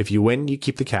 If you win, you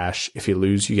keep the cash. If you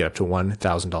lose, you get up to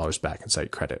 $1,000 back in site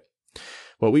credit.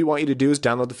 What we want you to do is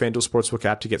download the FanDuel Sportsbook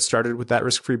app to get started with that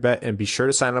risk-free bet and be sure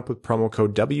to sign up with promo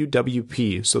code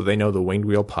WWP so they know the Winged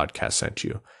Wheel podcast sent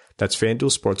you. That's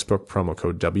FanDuel Sportsbook promo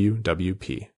code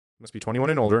WWP. Must be 21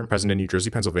 and older and present in New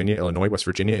Jersey, Pennsylvania, Illinois, West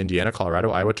Virginia, Indiana,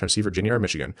 Colorado, Iowa, Tennessee, Virginia, or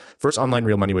Michigan. First online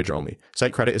real money wager only.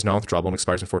 Site credit is non-withdrawable and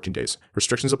expires in 14 days.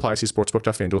 Restrictions apply. See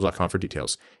sportsbook.fanduel.com for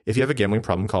details. If you have a gambling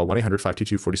problem, call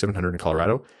 1-800-522-4700 in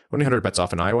Colorado,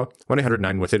 1-800-BETS-OFF in Iowa,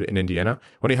 1-800-9-WITH-IT in Indiana,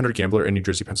 1-800-GAMBLER in New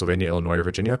Jersey, Pennsylvania, Illinois, or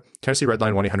Virginia, Tennessee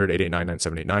Redline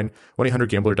 1-800-889-9789,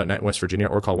 1-800-GAMBLER.net in West Virginia,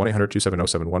 or call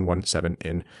 1-800-270-7117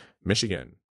 in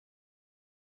Michigan.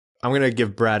 I'm going to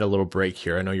give Brad a little break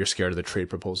here. I know you're scared of the trade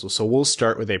proposal. So we'll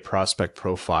start with a prospect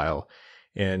profile.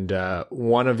 And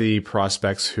one of the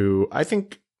prospects who I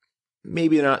think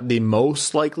maybe not the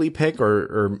most likely pick,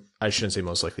 or I shouldn't say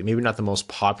most likely, maybe not the most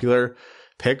popular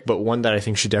pick, but one that I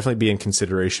think should definitely be in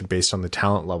consideration based on the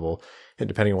talent level and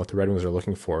depending on what the Red Wings are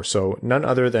looking for. So none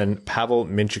other than Pavel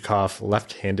Mintyukov,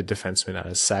 left-handed defenseman out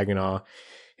of Saginaw,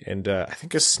 and I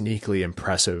think a sneakily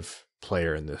impressive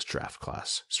player in this draft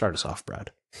class. Start us off,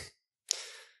 Brad.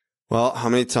 Well, how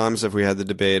many times have we had the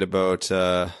debate about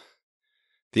the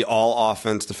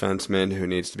all-offense defenseman who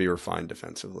needs to be refined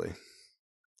defensively?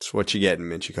 It's what you get in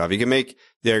Mintyukov. You can make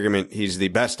the argument he's the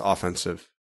best offensive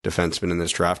defenseman in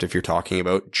this draft if you're talking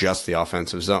about just the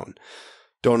offensive zone.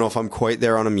 Don't know if I'm quite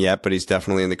there on him yet, but he's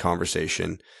definitely in the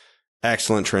conversation.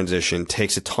 Excellent transition,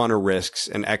 takes a ton of risks,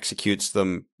 and executes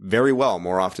them very well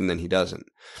more often than he doesn't.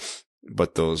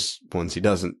 But those ones he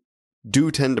doesn't do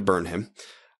tend to burn him.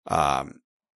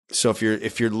 So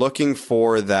if you're looking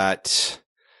for that,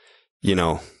 I don't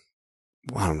know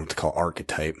what to call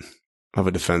archetype of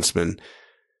a defenseman,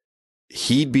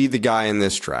 he'd be the guy in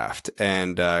this draft.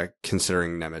 And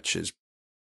considering Nemec is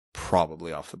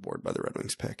probably off the board by the Red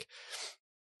Wings pick.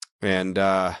 And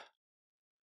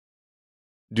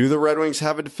do the Red Wings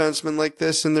have a defenseman like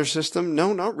this in their system?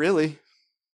 No, not really.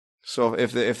 So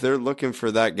if they're looking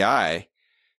for that guy,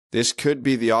 this could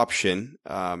be the option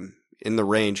in the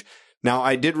range. Now,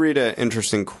 I did read an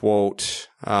interesting quote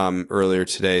earlier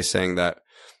today saying that,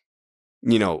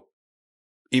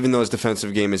 even though his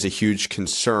defensive game is a huge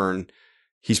concern,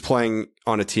 he's playing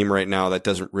on a team right now that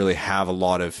doesn't really have a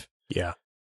lot of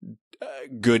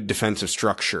good defensive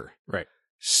structure. Right.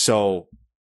 So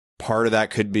part of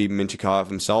that could be Mintyukov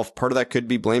himself. Part of that could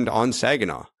be blamed on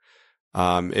Saginaw.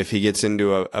 If he gets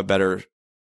into a better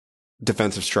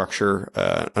defensive structure,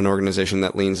 an organization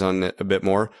that leans on it a bit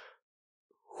more,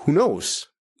 who knows?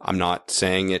 I'm not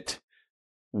saying it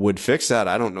would fix that.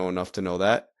 I don't know enough to know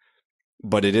that.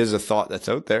 But it is a thought that's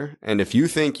out there. And if you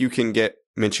think you can get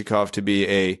Mintyukov to be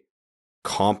a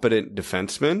competent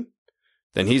defenseman,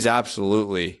 then he's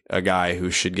absolutely a guy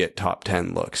who should get top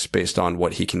 10 looks based on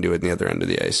what he can do at the other end of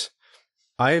the ice.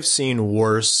 I have seen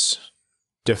worse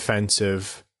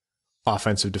offensive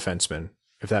defensemen,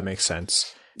 if that makes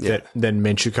sense, than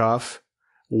Mintyukov,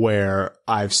 where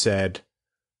I've said,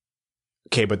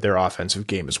 okay, but their offensive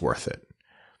game is worth it.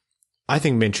 I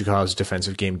think Mintyukov's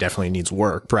defensive game definitely needs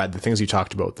work. Brad, the things you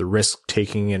talked about, the risk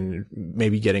taking and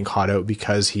maybe getting caught out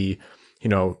because he,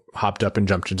 hopped up and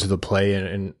jumped into the play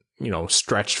and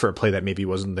stretched for a play that maybe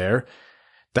wasn't there.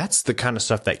 That's the kind of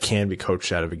stuff that can be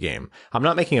coached out of a game. I'm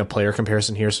not making a player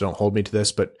comparison here, so don't hold me to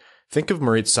this, but think of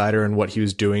Moritz Seider and what he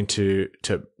was doing to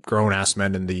grown-ass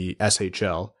men in the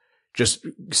SHL, just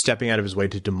stepping out of his way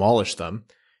to demolish them.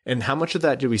 And how much of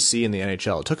that did we see in the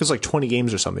NHL? It took us like 20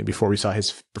 games or something before we saw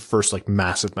his first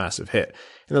massive hit.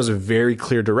 And that was a very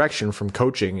clear direction from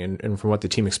coaching and from what the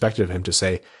team expected of him to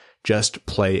say, just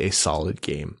play a solid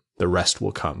game. The rest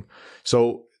will come.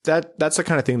 So that's the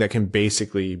kind of thing that can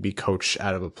basically be coached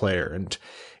out of a player. And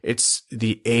it's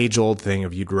the age-old thing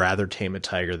of you'd rather tame a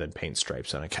tiger than paint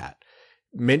stripes on a cat.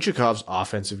 Mintyukov's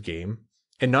offensive game,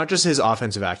 and not just his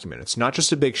offensive acumen. It's not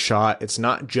just a big shot. It's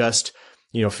not just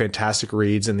fantastic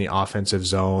reads in the offensive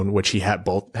zone, which he has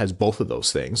both of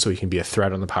those things. So he can be a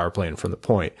threat on the power play and from the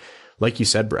point. like you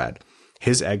said, Brad,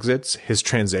 his exits, his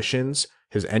transitions,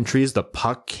 his entries, the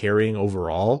puck carrying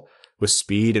overall with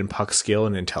speed and puck skill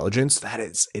and intelligence,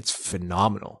 it's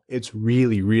phenomenal. It's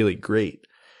really, really great.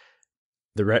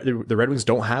 The Red Wings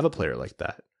don't have a player like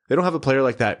that. They don't have a player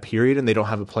like that, period, and they don't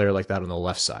have a player like that on the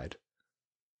left side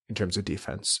in terms of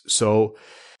defense. So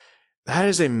that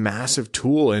is a massive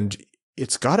tool, and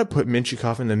it's got to put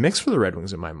Mintyukov in the mix for the Red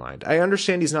Wings in my mind. I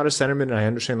understand he's not a centerman, and I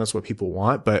understand that's what people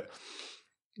want, but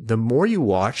the more you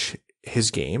watch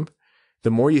his game,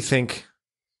 the more you think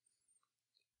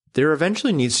there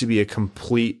eventually needs to be a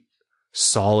complete,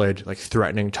 solid, like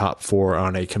threatening top four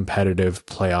on a competitive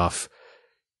playoff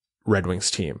Red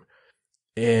Wings team.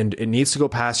 And it needs to go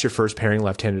past your first pairing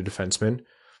left-handed defenseman,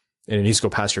 and it needs to go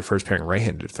past your first pairing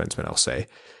right-handed defenseman, I'll say.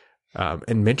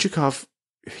 And Mintyukov,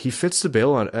 he fits the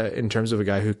bill on in terms of a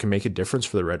guy who can make a difference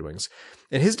for the Red Wings.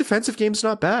 And his defensive game's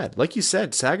not bad. Like you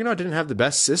said, Saginaw didn't have the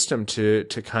best system to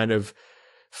kind of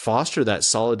foster that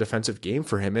solid defensive game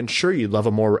for him. And sure, you'd love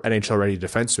a more NHL-ready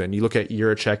defenseman. You look at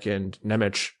Jiricek and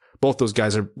Nemec, both those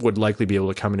guys would likely be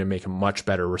able to come in and make a much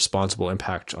better responsible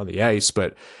impact on the ice.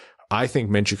 But I think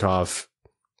Mintyukov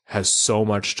has so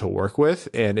much to work with,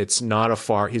 and he's not a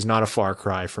far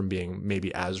cry from being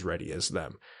maybe as ready as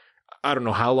them. I don't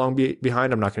know how long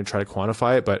behind. I'm not going to try to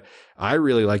quantify it, but I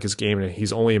really like his game, and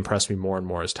he's only impressed me more and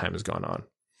more as time has gone on.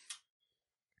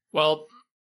 Well,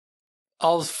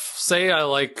 I'll say I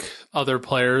like other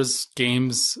players'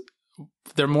 games.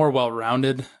 They're more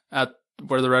well-rounded at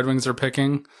where the Red Wings are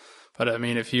picking. But I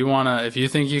mean, if you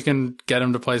think you can get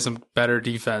him to play some better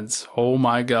defense, oh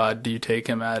my God, do you take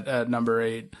him at number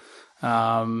 8?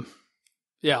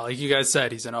 Yeah, like you guys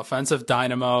said, he's an offensive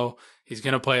dynamo. He's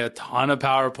going to play a ton of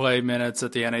power play minutes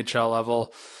at the NHL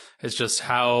level. It's just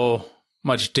how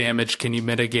much damage can you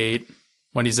mitigate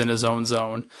when he's in his own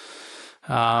zone.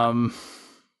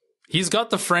 He's got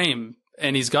the frame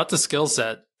and he's got the skill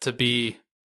set to be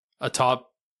a top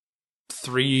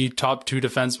 3, top 2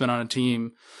 defenseman on a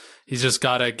team. He's just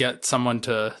got to get someone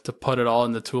to put it all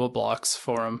in the toolbox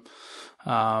for him.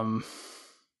 I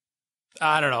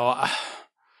don't know.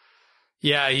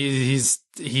 Yeah, he's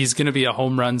going to be a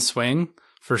home run swing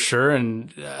for sure,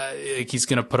 and he's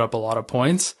going to put up a lot of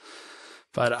points.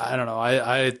 But I don't know.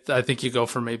 I think you go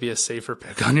for maybe a safer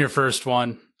pick on your first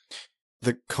one.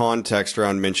 The context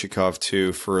around Mintyukov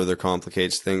too further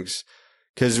complicates things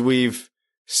because we've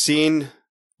seen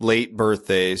late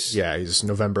birthdays. Yeah, he's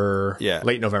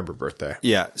late November birthday.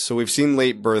 Yeah, so we've seen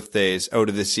late birthdays out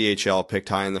of the CHL picked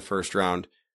high in the first round.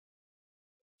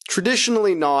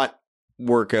 Traditionally not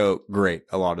work out great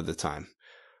a lot of the time.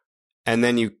 And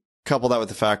then you couple that with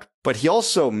the fact, but he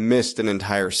also missed an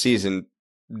entire season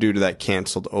due to that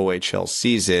canceled OHL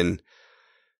season.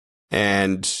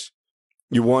 And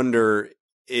you wonder,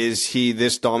 is he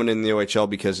this dominant in the OHL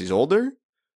because he's older?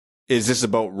 Is this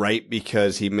about right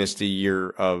because he missed a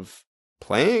year of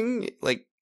playing? Like,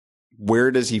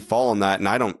 where does he fall on that? And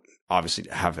I don't obviously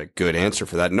have a good answer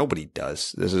for that. Nobody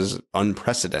does. This is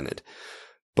unprecedented.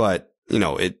 But, you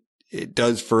know, it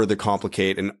does further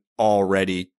complicate an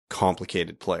already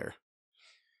complicated player.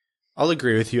 I'll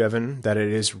agree with you, Evan, that it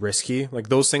is risky. Like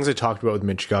those things I talked about with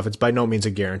Mintyukov, it's by no means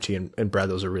a guarantee. And Brad,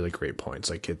 those are really great points.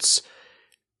 Like it's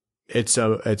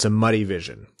a muddy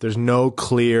vision. There's no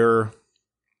clear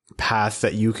path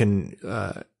that you can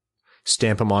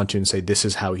stamp him onto and say this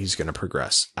is how he's going to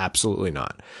progress. Absolutely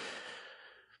not.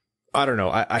 I don't know.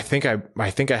 I think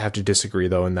I have to disagree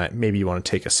though, in that maybe you want to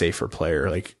take a safer player.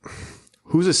 Like,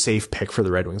 who's a safe pick for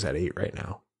the Red Wings at 8 right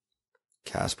now?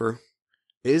 Kasper.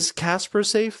 Is Kasper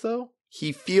safe though?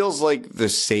 He feels like the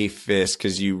safest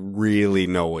because you really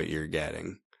know what you're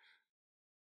getting.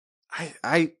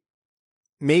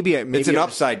 Maybe it's an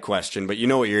upside question, but you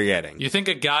know what you're getting. You think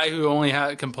a guy who only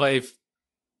can play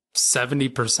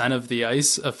 70% of the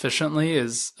ice efficiently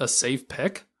is a safe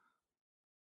pick?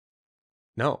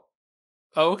 No.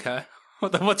 Oh, okay.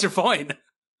 What's your point?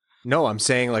 No, I'm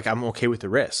saying like I'm okay with the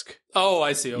risk. Oh,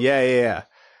 I see. Okay. Yeah.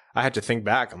 I had to think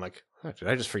back. I'm like, oh, did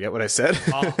I just forget what I said?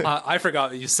 I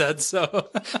forgot what you said, so.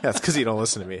 That's because you don't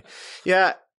listen to me.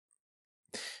 Yeah.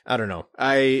 I don't know.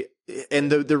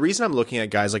 And the reason I'm looking at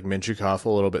guys like Mintyukov a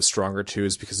little bit stronger too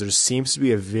is because there seems to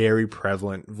be a very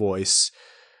prevalent voice.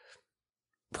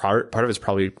 Part of it's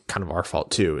probably kind of our fault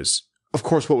too, is of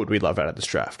course, what would we love out of this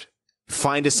draft?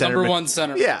 Find a centerman. Number 1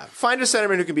 centerman. Yeah. Find a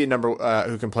centerman who can be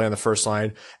who can play on the first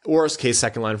line, worst case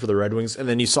second line for the Red Wings. And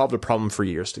then you solve the problem for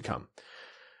years to come.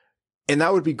 And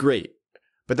that would be great,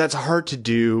 but that's hard to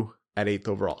do at 8th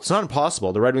overall. It's not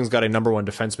impossible. The Red Wings got a number 1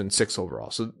 defenseman 6th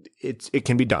overall. So it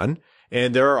can be done.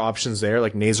 And there are options there.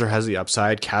 Like Nazar has the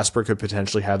upside. Kasper could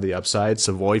potentially have the upside.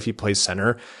 Savoy, if he plays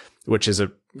center, which is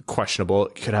a questionable.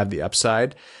 It could have the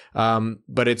upside,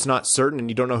 but it's not certain, and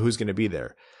you don't know who's going to be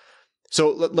there. So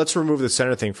let's remove the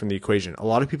center thing from the equation. A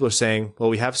lot of people are saying, well,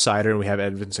 we have Seider and we have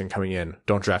Edvinsson coming in.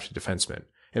 Don't draft a defenseman.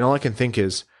 And all I can think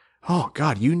is, oh,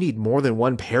 God, you need more than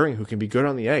one pairing who can be good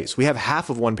on the ice. We have half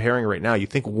of one pairing right now. You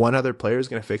think one other player is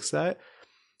going to fix that?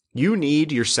 You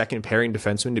need your second pairing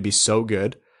defenseman to be so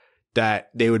good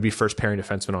that they would be first pairing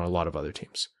defenseman on a lot of other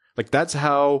teams. Like, that's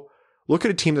how, look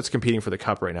at a team that's competing for the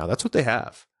cup right now. That's what they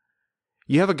have.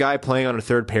 You have a guy playing on a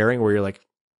third pairing where you're like,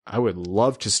 I would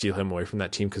love to steal him away from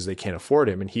that team because they can't afford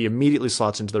him. And he immediately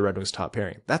slots into the Red Wings top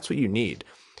pairing. That's what you need.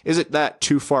 Is it that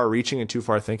too far reaching and too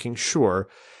far thinking? Sure.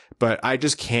 But I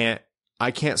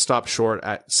can't stop short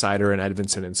at Seider and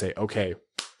Edvinsson and say, okay,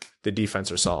 the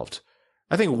defense are solved.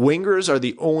 I think wingers are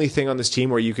the only thing on this team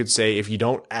where you could say, if you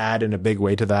don't add in a big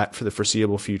way to that for the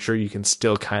foreseeable future, you can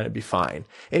still kind of be fine.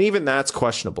 And even that's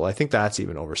questionable. I think that's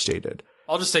even overstated.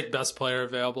 I'll just take best player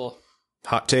available.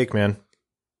 Hot take, man.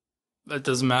 It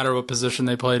doesn't matter what position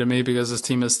they play to me because this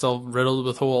team is still riddled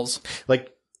with holes.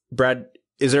 Like, Brad,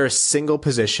 is there a single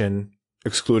position,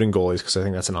 excluding goalies, because I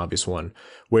think that's an obvious one,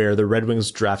 where the Red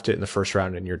Wings draft it in the first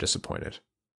round and you're disappointed?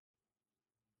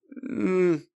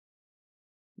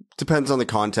 Depends on the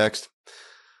context.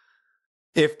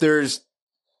 If there's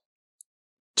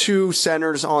two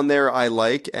centers on there I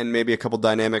like and maybe a couple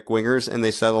dynamic wingers and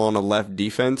they settle on a left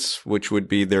defense, which would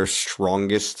be their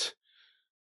strongest.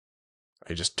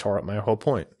 I just tore up my whole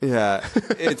point. Yeah.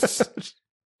 It's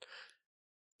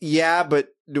yeah, but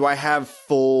do I have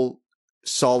full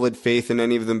solid faith in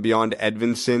any of them beyond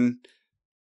Edvinsson?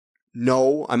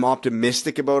 No, I'm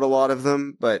optimistic about a lot of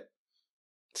them, but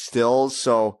still,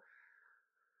 so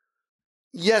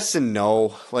yes and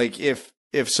no. Like if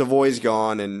Savoy's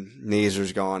gone and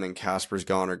Nazer's gone and Kasper's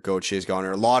gone or Gauthier's gone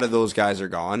or a lot of those guys are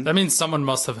gone. That means someone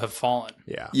must have fallen.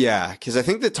 Yeah. Yeah, because I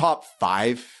think the top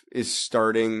five is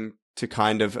starting to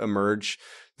kind of emerge.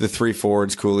 The three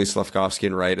forwards, Cooley, Slafkovsky,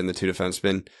 and Wright, and the two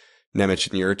defensemen, Nemec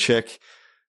and Juracek.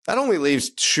 That only leaves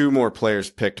two more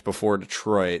players picked before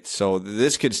Detroit, so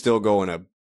this could still go in a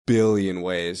billion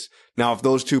ways. Now, if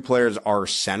those two players are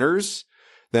centers,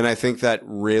 then I think that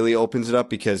really opens it up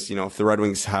because, you know, if the Red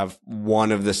Wings have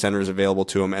one of the centers available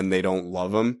to them and they don't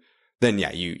love them, then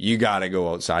yeah, you gotta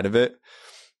go outside of it.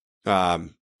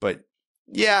 But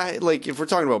yeah, like if we're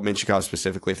talking about Mintyukov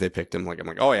specifically, if they picked him, like I'm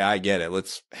like, oh yeah, I get it.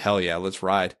 Let's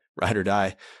ride or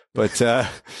die. But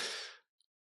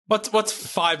what's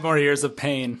 5 more years of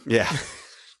pain? Yeah.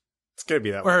 It's going to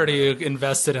be that way. Where are you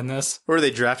invested in this? Or are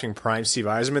they drafting prime Steve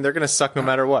Yzerman? They're going to suck no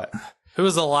matter what. Who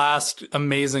was the last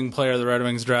amazing player the Red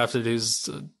Wings drafted who's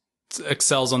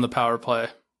excels on the power play?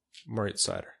 Moritz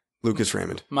Seider. Lucas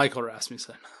Raymond. Michael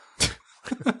Rasmussen.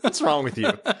 What's wrong with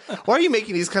you? Why are you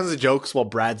making these kinds of jokes while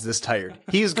Brad's this tired?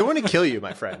 He is going to kill you,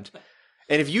 my friend.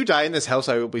 And if you die in this house,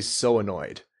 I will be so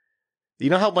annoyed. You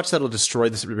know how much that'll destroy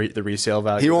the resale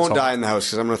value? He won't die in the house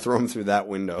because I'm going to throw him through that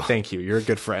window. Thank you. You're a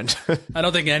good friend. I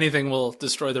don't think anything will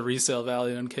destroy the resale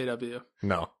value in KW.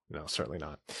 No, certainly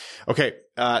not. Okay,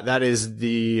 that is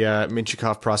the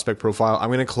Mintyukov prospect profile. I'm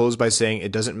going to close by saying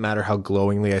it doesn't matter how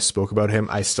glowingly I spoke about him.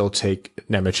 I still take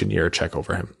Nemec and Juracek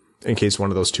over him. In case one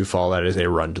of those two fall, that is a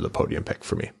run to the podium pick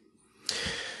for me.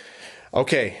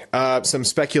 Okay, some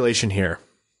speculation here.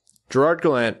 Gerard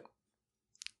Gallant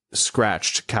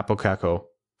scratched Kappo Kakko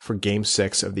for Game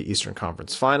 6 of the Eastern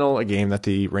Conference Final, a game that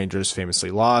the Rangers famously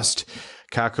lost.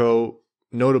 Kakko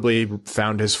notably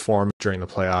found his form during the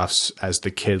playoffs as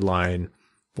the kid line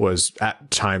was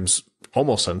at times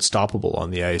almost unstoppable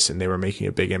on the ice, and they were making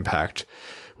a big impact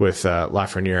with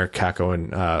Lafreniere, Kakko,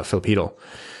 and Filipino.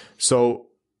 So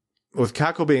with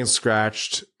Kakko being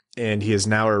scratched and he is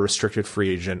now a restricted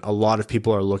free agent, a lot of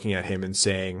people are looking at him and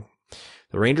saying,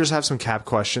 the Rangers have some cap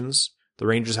questions. The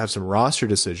Rangers have some roster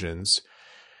decisions.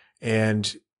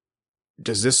 And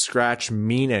does this scratch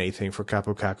mean anything for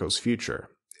Kappo Kakko's future?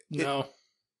 No.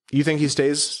 You think he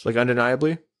stays, like,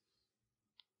 undeniably?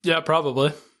 Yeah,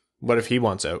 probably. What if he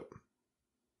wants out?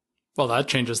 Well, that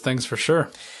changes things for sure.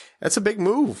 That's a big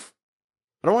move.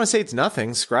 I don't want to say it's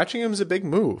nothing. Scratching him is a big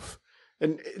move.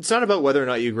 And it's not about whether or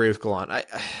not you agree with Gallant.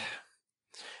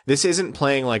 This isn't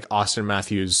playing like Austin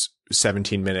Matthews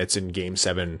 17 minutes in Game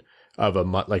 7 of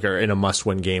or in a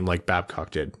must-win game like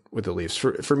Babcock did with the Leafs.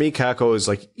 For me, Kakko is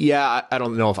like, yeah, I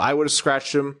don't know if I would have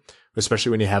scratched him,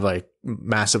 especially when you have like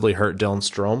massively hurt Dylan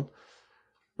Strome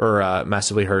or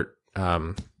massively hurt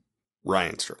Ryan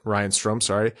Strome,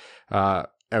 sorry, out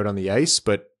on the ice.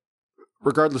 But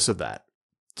regardless of that,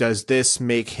 does this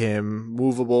make him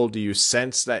movable? Do you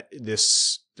sense that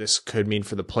this this could mean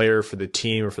for the player, for the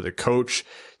team, or for the coach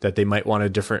that they might want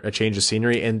a change of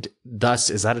scenery. And thus,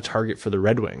 is that a target for the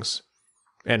Red Wings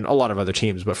and a lot of other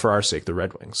teams? But for our sake, the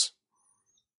Red Wings.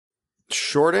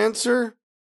 Short answer,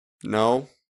 no.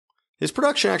 His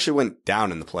production actually went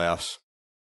down in the playoffs.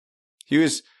 He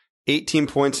was 18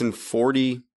 points in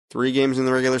 43 games in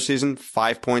the regular season,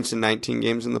 5 points in 19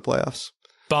 games in the playoffs.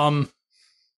 Bum.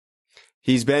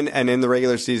 And in the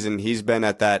regular season, he's been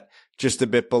at that just a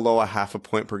bit below a half a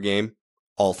point per game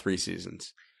all 3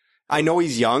 seasons. I know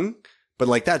he's young, but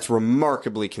like that's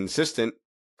remarkably consistent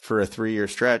for a 3-year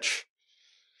stretch.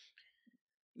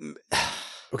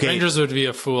 Okay. Rangers would be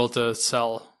a fool to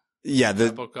sell. Yeah,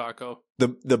 Kappo Kakko.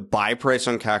 the buy price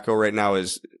on Kakko right now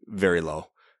is very low,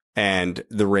 and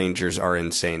the Rangers are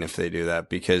insane if they do that,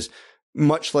 because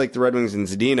much like the Red Wings and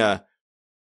Zadina,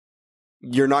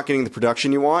 you're not getting the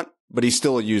production you want, but he's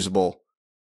still a usable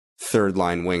third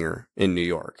line winger in New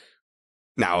York.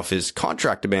 Now, if his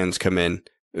contract demands come in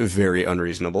very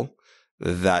unreasonable,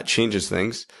 that changes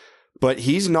things. But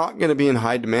he's not going to be in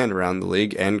high demand around the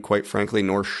league, and quite frankly,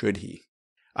 nor should he.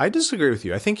 I disagree with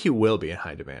you. I think he will be in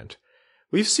high demand.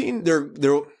 We've seen There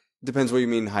depends what you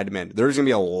mean high demand. There's going to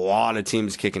be a lot of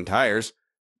teams kicking tires.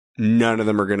 None of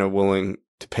them are going to willing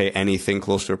to pay anything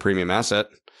close to a premium asset.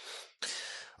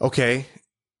 Okay.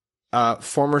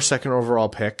 Former second overall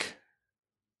pick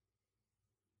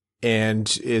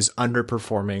and is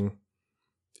underperforming.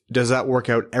 Does that work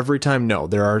out every time? No,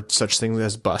 there are such things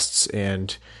as busts,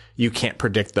 and you can't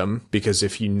predict them, because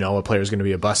if you know a player is going to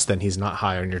be a bust, then he's not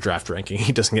high on your draft ranking.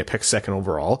 He doesn't get picked second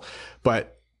overall.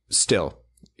 But still,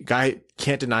 guy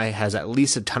can't deny has at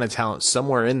least a ton of talent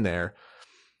somewhere in there.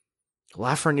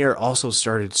 Lafreniere also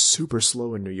started super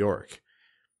slow in New York.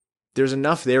 There's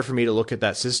enough there for me to look at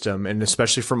that system, and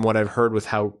especially from what I've heard with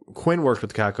how Quinn worked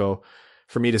with Kakko,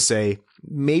 for me to say,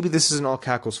 maybe this isn't all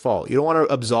Kakko's fault. You don't want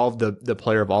to absolve the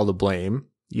player of all the blame.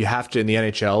 You have to, in the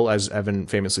NHL, as Evan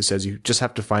famously says, you just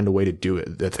have to find a way to do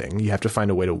it, the thing. You have to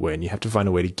find a way to win. You have to find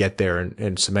a way to get there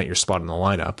and cement your spot in the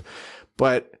lineup.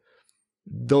 But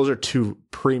those are two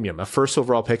premium, a first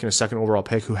overall pick and a second overall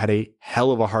pick, who had a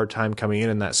hell of a hard time coming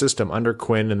in that system under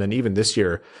Quinn, and then even this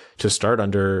year to start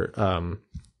under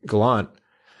Gallant.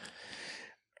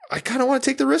 I kind of want to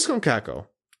take the risk on Kakko.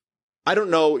 I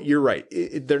don't know. You're right.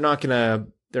 They're not gonna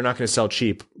sell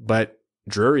cheap, but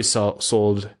Drury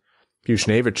sold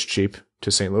Buchnevich cheap to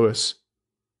St. Louis.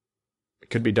 It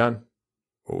could be done.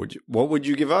 What would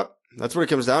you give up? That's what it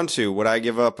comes down to. Would I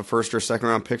give up a first or second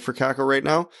round pick for Kakko right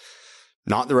now?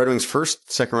 Not the Red Wings'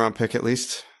 first second round pick, at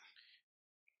least.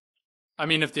 I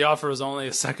mean, if the offer was only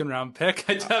a second round pick,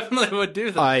 I definitely would do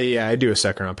that. I do a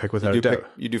second round pick without a doubt.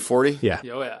 You do 40? Yeah.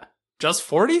 Oh, yeah. Just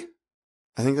 40?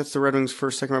 I think that's the Red Wings'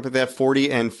 first second round pick. They have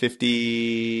 40 and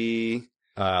 50.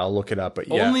 I'll look it up, but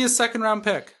yeah. Only a second round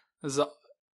pick.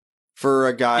 For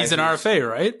a guy. He's an RFA,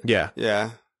 right? Yeah.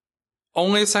 Yeah.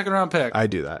 Only a second round pick. I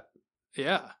do that.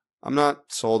 Yeah. I'm not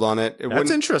sold on it.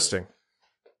 That's interesting.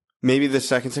 Maybe the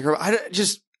second.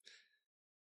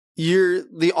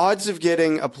 The odds of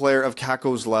getting a player of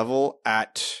Kakko's level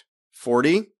at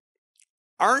 40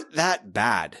 aren't that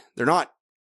bad. They're not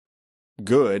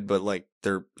good, but like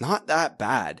they're not that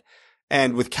bad.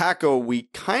 And with Kakko, we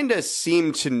kind of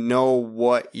seem to know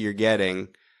what you're getting.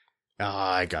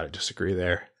 I gotta disagree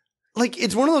there. Like,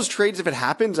 it's one of those trades, if it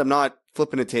happens, I'm not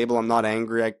flipping a table. I'm not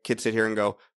angry. I could sit here and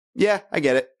go, yeah, I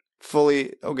get it.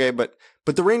 Fully okay, but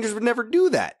the Rangers would never do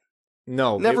that.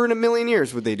 No. Never in a million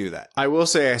years would they do that. I will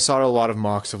say I saw a lot of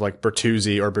mocks of like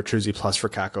Bertuzzi or Bertuzzi plus for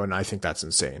Kakko, and I think that's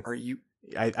insane. Are you?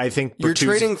 I think you're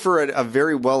trading for a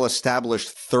very well-established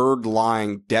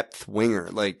third-line depth winger.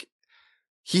 Like,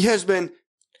 he has been,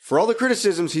 for all the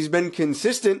criticisms, he's been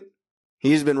consistent.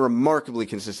 He's been remarkably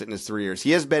consistent in his 3 years.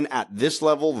 He has been at this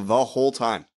level the whole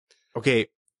time. Okay,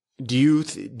 do you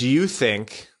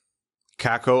think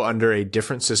Kakko under a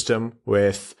different system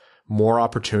with more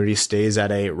opportunity stays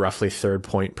at a roughly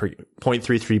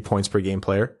 0.33 points per game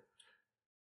player?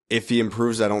 If he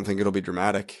improves, I don't think it'll be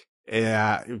dramatic.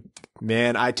 Yeah,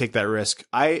 man, I take that risk.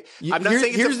 I'm not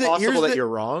saying it's impossible that you're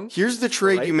wrong. Here's the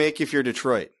trade you make if you're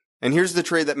Detroit. And here's the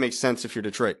trade that makes sense if you're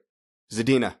Detroit.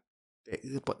 Zadina.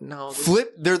 But no.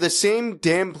 Flip, they're the same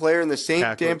damn player in the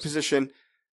same damn position.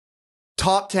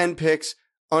 Top 10 picks,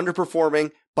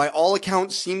 underperforming. By all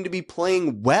accounts, seem to be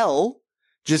playing well.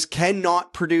 Just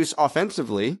cannot produce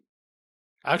offensively.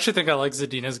 I actually think I like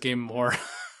Zadina's game more.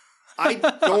 I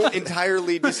don't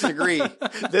entirely disagree.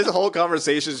 This whole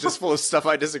conversation is just full of stuff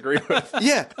I disagree with.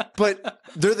 Yeah, but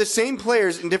they're the same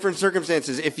players in different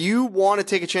circumstances. If you want to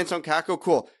take a chance on Kakko,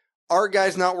 cool. Our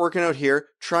guy's not working out here.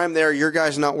 Try him there. Your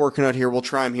guy's not working out here. We'll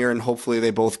try him here, and hopefully they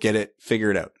both get it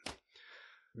figured out.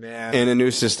 Man. in a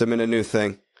new system, in a new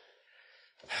thing.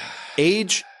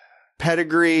 Age,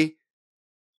 pedigree,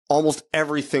 almost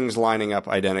everything's lining up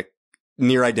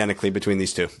near identically between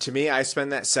these two. To me, I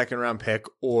spend that second round pick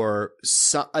or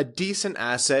a decent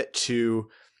asset to,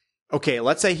 okay,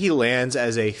 let's say he lands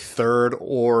as a third,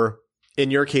 or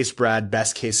in your case, Brad,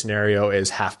 best case scenario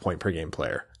is half point per game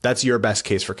player. That's your best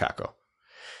case for Kakko.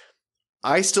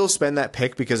 I still spend that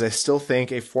pick because I still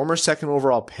think a former second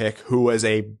overall pick who was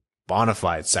a bona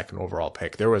fide second overall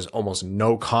pick, there was almost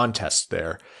no contest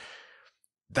there,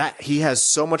 that he has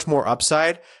so much more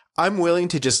upside. I'm willing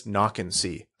to just knock and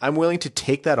see. I'm willing to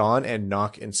take that on and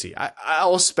knock and see.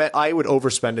 I would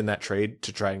overspend in that trade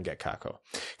to try and get Kakko,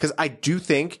 because I do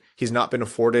think he's not been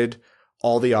afforded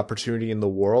all the opportunity in the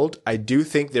world. I do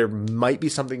think there might be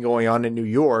something going on in New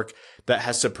York that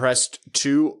has suppressed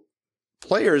two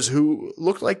players who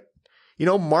looked like,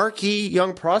 marquee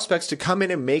young prospects to come in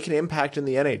and make an impact in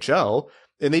the NHL.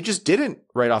 And they just didn't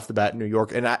right off the bat in New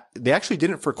York. And they actually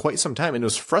didn't for quite some time. And it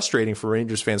was frustrating for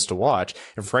Rangers fans to watch.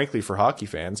 And frankly, for hockey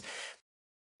fans,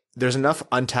 there's enough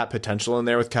untapped potential in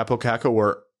there with Kappo Kakko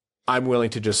where I'm willing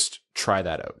to just try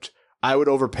that out. I would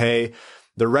overpay.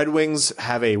 The Red Wings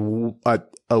have a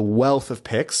wealth of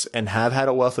picks and have had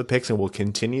a wealth of picks and will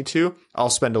continue to.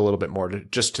 I'll spend a little bit more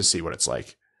just to see what it's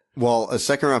like. Well, a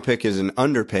second round pick is an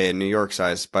underpay in New York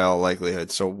size by all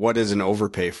likelihood. So what is an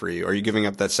overpay for you? Are you giving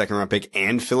up that second round pick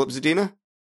and Filip Zadina?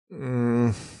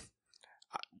 Filip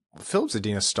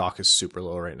Zadina's stock is super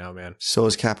low right now, man. So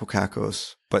is Kappo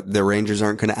Kakko's, but the Rangers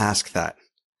aren't going to ask that.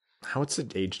 What's the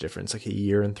age difference? Like a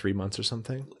year and 3 months or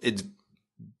something? It's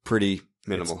pretty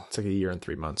minimal. It's like a year and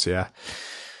 3 months. Yeah.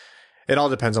 It all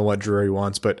depends on what Drury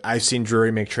wants, but I've seen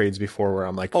Drury make trades before where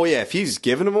I'm like, oh yeah, if he's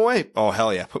giving them away, oh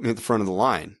hell yeah, put me at the front of the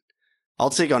line. I'll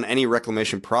take on any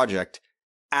reclamation project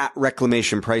at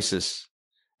reclamation prices.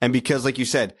 And because, like you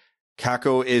said,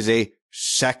 Kakko is a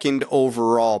second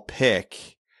overall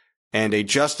pick and a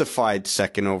justified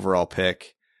second overall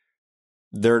pick,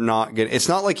 they're not going to, it's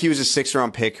not like he was a 6th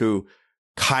round pick who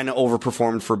kind of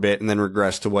overperformed for a bit and then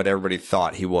regressed to what everybody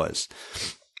thought he was.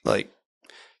 Like,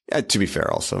 to be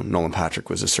fair, also, Nolan Patrick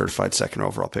was a certified second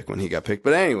overall pick when he got picked.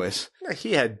 But anyways.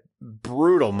 He had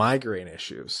brutal migraine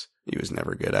issues. He was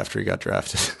never good after he got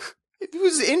drafted. He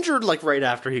was injured like right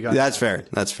after he got drafted.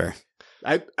 That's fair.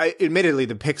 I admittedly,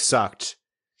 the pick sucked.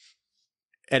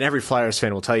 And every Flyers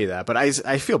fan will tell you that. But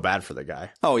I feel bad for the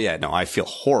guy. Oh, yeah. No, I feel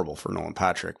horrible for Nolan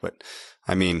Patrick. But,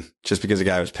 I mean, just because a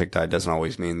guy was picked high doesn't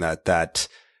always mean that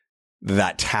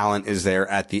talent is there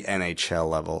at the NHL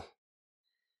level.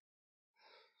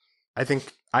 I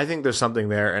think there's something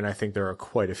there, and I think there are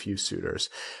quite a few suitors.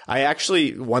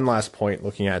 One last point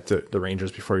looking at the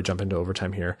Rangers before we jump into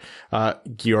overtime here.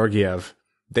 Georgiev,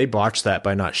 they botched that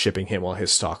by not shipping him while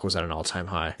his stock was at an all-time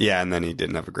high. Yeah, and then he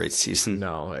didn't have a great season.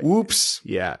 No. Whoops.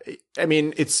 Yeah. I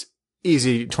mean, it's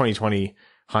easy 2020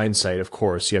 hindsight, of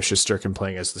course. You have Shesterkin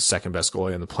playing as the second best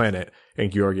goalie on the planet,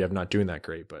 and Georgiev not doing that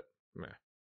great, but meh.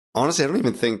 Honestly, I don't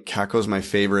even think Kakko's my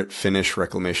favorite Finnish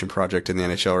reclamation project in the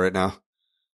NHL right now.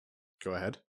 Go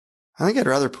ahead. I think I'd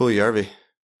rather pull Järvi.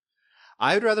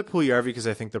 I would rather pull Järvi because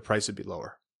I think the price would be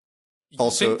lower.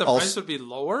 You think the price would be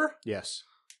lower? Yes.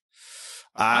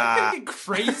 I'm taking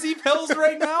crazy pills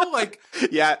right now. Like,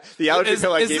 yeah, the allergy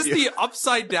pill I gave you. Is this the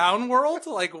upside down world?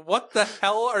 Like, what the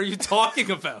hell are you talking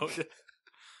about?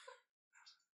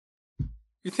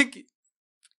 You think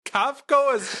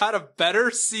Kafko has had a better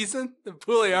season than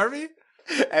Puljujärvi?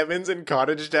 Evan's in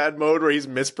cottage dad mode where he's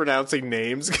mispronouncing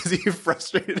names because he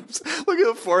frustrated himself. Look at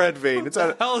the forehead vein. What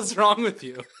the hell is wrong with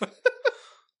you?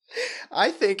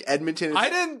 I think Edmonton... I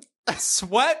didn't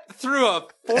sweat through a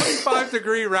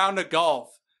 45-degree round of golf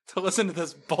to listen to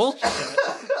this bullshit.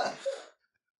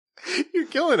 You're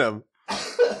killing him.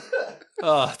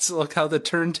 Oh, look how the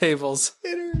turntables...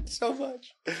 It hurts so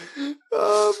much.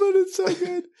 Oh, but it's so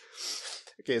good.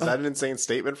 Okay, is that an insane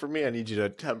statement for me? I need you to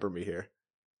temper me here.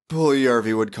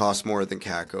 Puljujärvi would cost more than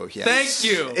Kakko. Yes. Thank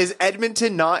you. Is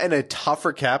Edmonton not in a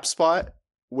tougher cap spot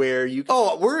where you?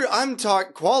 I'm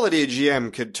talking quality of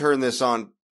GM could turn this on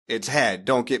its head.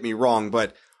 Don't get me wrong,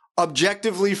 but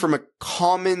objectively, from a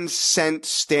common sense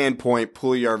standpoint,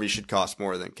 Puljujärvi should cost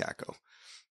more than Kakko.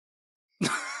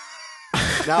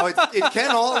 Now it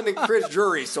can all end in Chris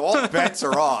Drury, so all bets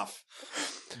are off.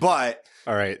 But.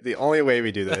 All right, the only way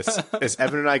we do this is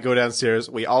Evan and I go downstairs.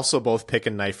 We also both pick a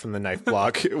knife from the knife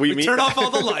block. We turn off all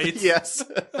the lights. Yes.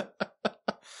 And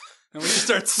we just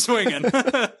start swinging.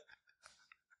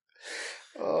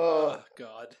 Oh,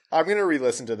 God. I'm going to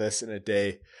re-listen to this in a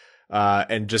day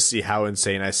and just see how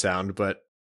insane I sound. But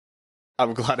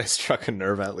I'm glad I struck a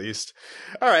nerve at least.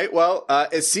 All right. Well,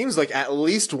 it seems like at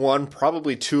least one,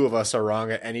 probably two of us are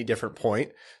wrong at any different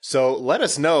point. So let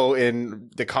us know in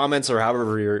the comments or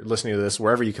however you're listening to this,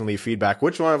 wherever you can leave feedback,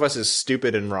 which one of us is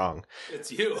stupid and wrong.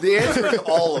 It's you. The answer is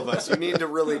all of us. You need to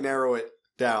really narrow it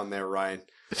down there, Ryan.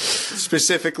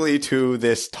 Specifically to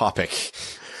this topic.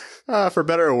 For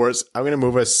better or worse, I'm going to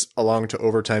move us along to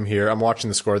overtime here. I'm watching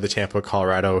the score of the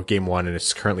Tampa-Colorado game 1, and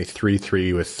it's currently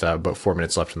 3-3 with about 4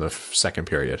 minutes left in the second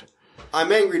period.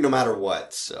 I'm angry no matter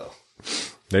what, so.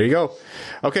 There you go.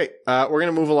 Okay, we're going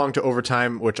to move along to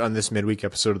overtime, which on this midweek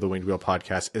episode of the Winged Wheel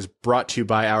podcast is brought to you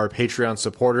by our Patreon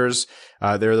supporters.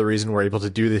 They're the reason we're able to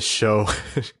do this show,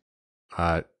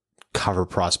 cover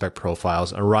prospect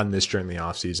profiles, and run this during the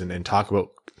offseason and talk about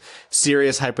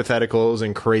serious hypotheticals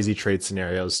and crazy trade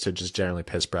scenarios to just generally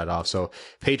piss Brad off. So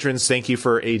patrons, thank you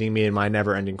for aiding me in my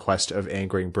never ending quest of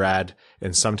angering Brad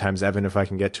and sometimes Evan if I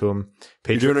can get to him.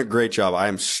 You're doing a great job. I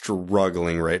am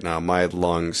struggling right now. My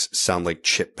lungs sound like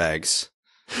chip bags.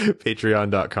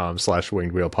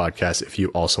 Patreon.com/Winged Wheel podcast. If you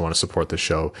also want to support the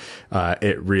show,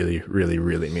 it really, really,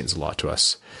 really means a lot to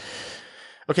us.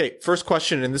 Okay, first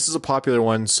question, and this is a popular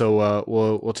one, so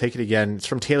we'll take it again. It's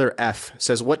from Taylor F.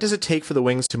 Says, what does it take for the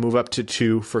Wings to move up to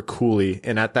 2 for Cooley,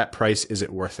 and at that price, is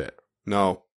it worth it?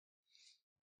 No.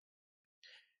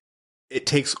 It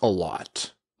takes a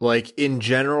lot. Like, in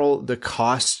general, the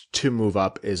cost to move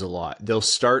up is a lot. They'll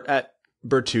start at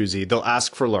Bertuzzi. They'll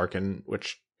ask for Larkin,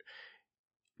 which,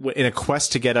 in a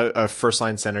quest to get a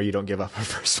first-line center, you don't give up a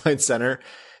first-line center.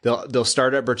 They'll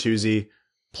start at Bertuzzi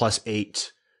plus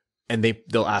 8. And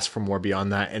they'll ask for more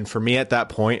beyond that. And for me at that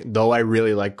point, though I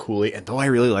really like Cooley and though I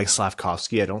really like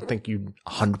Slavkovsky, I don't think you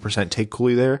 100% take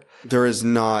Cooley there. There is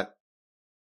not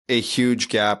a huge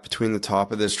gap between the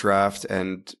top of this draft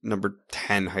and number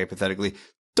 10, hypothetically.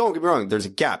 Don't get me wrong. There's a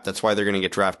gap. That's why they're going to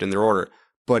get drafted in their order.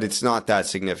 But it's not that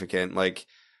significant. Like,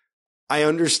 I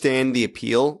understand the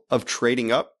appeal of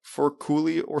trading up for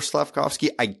Cooley or Slavkovsky.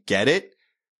 I get it.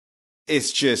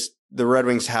 It's just, the Red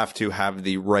Wings have to have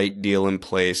the right deal in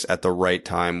place at the right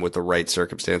time with the right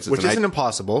circumstances. Which isn't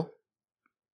impossible.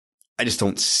 I just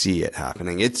don't see it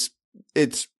happening. It's,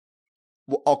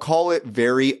 I'll call it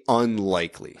very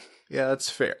unlikely. Yeah, that's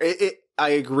fair. I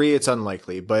agree it's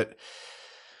unlikely, but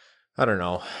I don't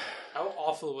know. How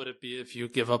awful would it be if you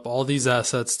give up all these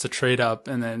assets to trade up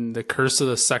and then the curse of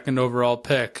the second overall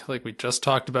pick, like we just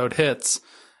talked about, hits,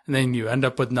 and then you end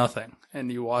up with nothing and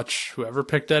you watch whoever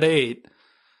picked at 8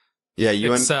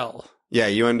 excel.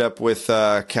 You end up with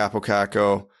Kappo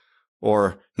Kakko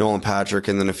or Nolan Patrick,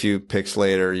 and then a few picks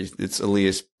later, it's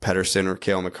Elias Pettersson or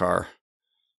Cale Makar.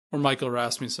 Or Michael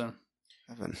Rasmussen.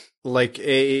 Like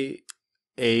a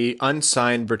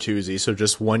unsigned Bertuzzi, so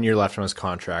just 1 year left on his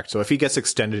contract. So if he gets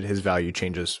extended, his value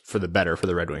changes for the better for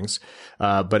the Red Wings.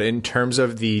 But in terms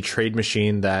of the trade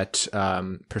machine that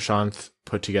Prashanth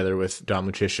put together with Don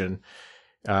Lucian,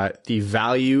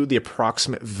 the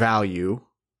approximate value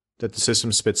that the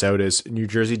system spits out is New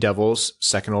Jersey Devils'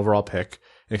 2nd overall pick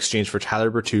in exchange for Tyler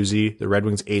Bertuzzi, the Red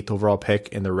Wings' 8th overall pick,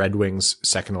 and the Red Wings'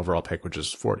 2nd overall pick, which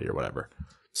is 40 or whatever.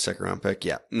 2nd round pick?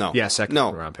 Yeah. No. Yeah,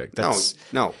 2nd round pick.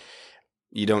 No.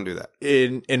 You don't do that.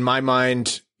 In my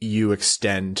mind, you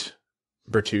extend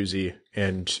Bertuzzi,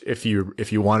 and if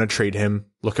you want to trade him,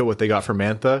 look at what they got for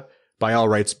Mantha. By all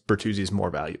rights, Bertuzzi is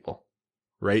more valuable,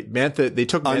 right? Mantha, they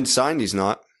took unsigned. He's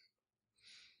not.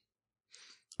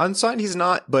 Unsigned, he's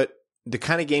not, but the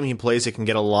kind of game he plays, it can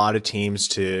get a lot of teams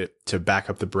to back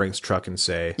up the Brinks truck and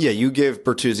say, yeah, you give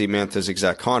Bertuzzi Mantha's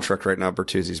exact contract right now.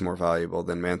 Bertuzzi's more valuable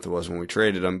than Mantha was when we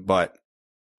traded him. But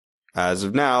as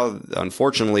of now,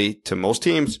 unfortunately, to most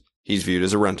teams, he's viewed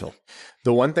as a rental.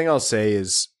 The one thing I'll say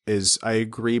is I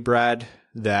agree, Brad,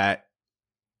 that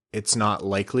it's not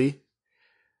likely.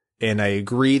 And I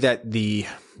agree that the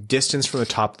distance from the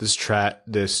top of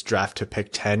this draft to pick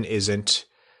 10 isn't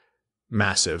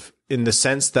massive, in the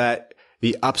sense that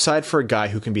the upside for a guy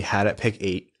who can be had at pick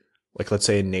 8, like let's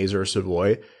say Nazer or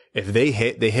Savoy, if they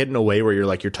hit in a way where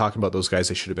you're talking about those guys,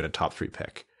 they should have been a top 3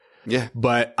 pick. Yeah.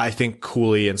 But I think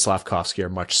Cooley and Slavkovsky are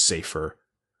much safer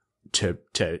to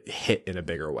hit in a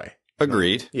bigger way.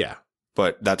 Agreed. Yeah.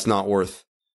 But that's not worth,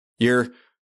 you're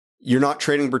not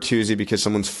trading Bertuzzi because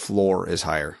someone's floor is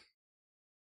higher.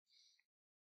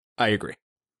 I agree.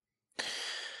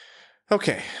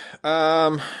 Okay.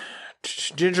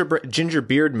 Ginger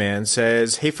Beard Man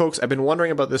says, hey folks, I've been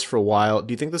wondering about this for a while.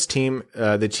 Do you think this team,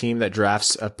 the team that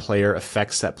drafts a player,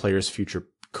 affects that player's future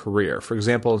career? For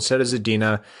example, instead of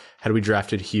Zadina, had we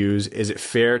drafted Hughes, is it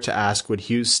fair to ask, would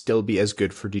Hughes still be as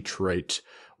good for Detroit,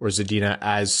 or Zadina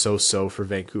as so-so for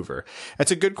Vancouver?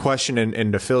 That's a good question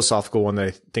and a philosophical one that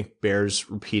I think bears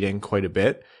repeating quite a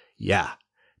bit. Yeah.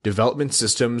 Development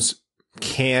systems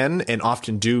can and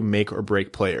often do make or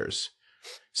break players.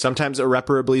 Sometimes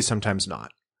irreparably, sometimes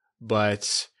not.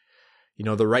 But,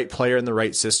 the right player in the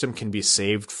right system can be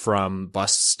saved from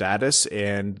bust status,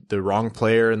 and the wrong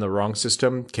player in the wrong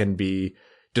system can be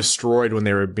destroyed when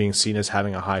they were being seen as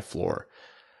having a high floor.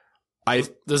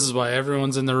 This is why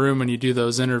everyone's in the room when you do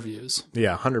those interviews.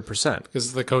 Yeah, 100%.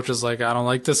 Because the coach is like, I don't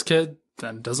like this kid,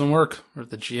 then it doesn't work. Or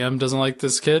the GM doesn't like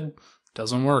this kid, it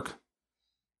doesn't work.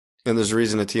 And there's a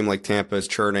reason a team like Tampa is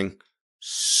churning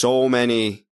so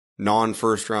many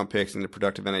non-first round picks into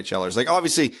productive NHLers. Like,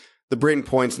 obviously, the Braden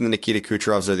Points and the Nikita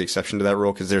Kucherovs are the exception to that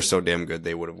rule because they're so damn good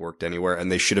they would have worked anywhere,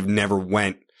 and they should have never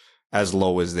went as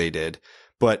low as they did.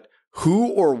 But who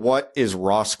or what is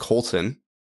Ross Colton,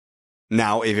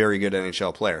 now a very good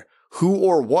NHL player? Who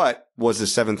or what was the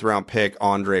 7th round pick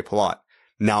Andre Palat,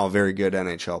 now a very good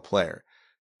NHL player?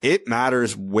 It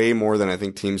matters way more than I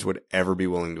think teams would ever be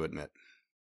willing to admit.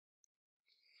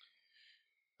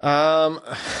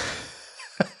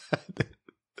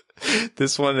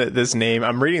 This name,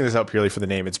 I'm reading this out purely for the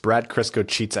name. It's Brad Crisco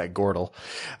cheats at Gordle,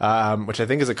 which I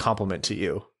think is a compliment to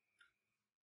you.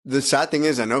 The sad thing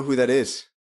is, I know who that is.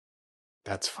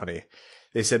 That's funny.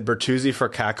 They said Bertuzzi for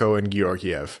Kakko and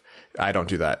Georgiev. I don't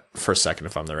do that for a second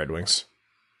if I'm the Red Wings.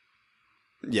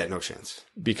 Yeah, no chance.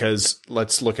 Because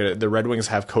let's look at it. The Red Wings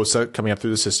have Cossa coming up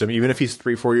through the system. Even if he's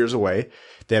 3-4 years away,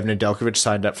 they have Nedeljkovic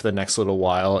signed up for the next little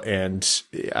while. And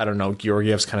I don't know,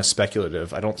 Georgiev's kind of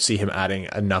speculative. I don't see him adding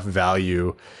enough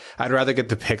value. I'd rather get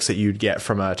the picks that you'd get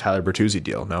from a Tyler Bertuzzi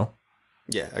deal, no?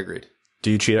 Yeah, agreed.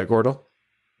 Do you cheat at Gordle?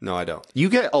 No, I don't. You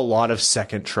get a lot of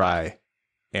second try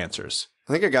answers.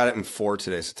 I think I got it in 4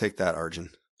 today, so take that, Arjun.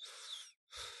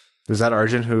 Is that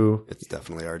Arjun who? It's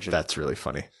definitely Arjun. That's really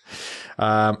funny.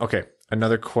 Okay,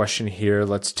 another question here.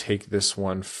 Let's take this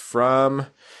one from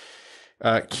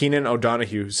Keenan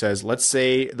O'Donohue, who says, let's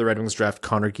say the Red Wings draft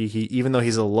Connor Geekie, even though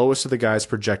he's the lowest of the guys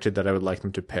projected that I would like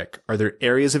them to pick. Are there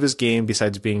areas of his game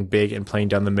besides being big and playing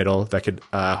down the middle that could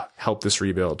help this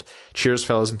rebuild? Cheers,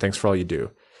 fellas, and thanks for all you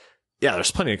do. Yeah,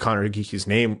 there's plenty of Connor Geekie's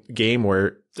game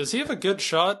where... Does he have a good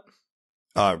shot?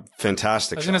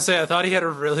 Fantastic. I was going to say, I thought he had a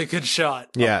really good shot.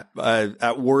 Yeah.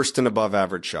 At worst, an above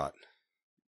average shot.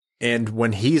 And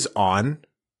when he's on,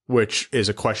 which is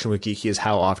a question with Geekie is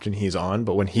how often he's on,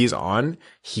 but when he's on,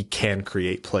 he can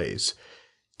create plays.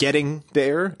 Getting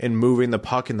there and moving the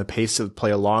puck and the pace of the play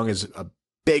along is a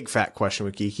big fat question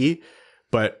with Geekie,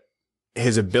 but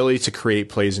his ability to create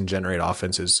plays and generate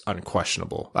offense is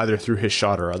unquestionable, either through his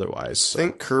shot or otherwise. I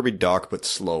think Kirby Dach, but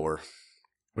slower.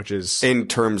 Which is... in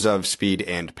terms of speed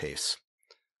and pace.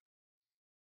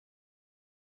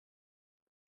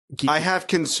 I have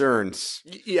concerns,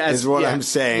 is what I'm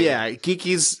saying. Yeah,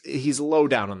 Geekie's, he's low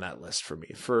down on that list for me.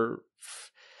 I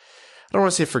don't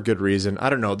want to say for good reason. I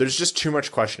don't know. There's just too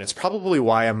much question. It's probably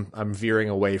why I'm veering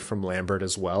away from Lambert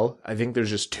as well. I think there's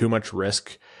just too much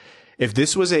risk. If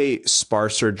this was a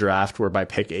sparser draft where by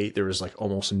pick 8 there was like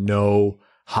almost no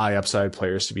high upside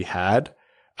players to be had,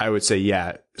 I would say,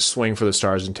 yeah, swing for the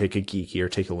stars and take a Geekie or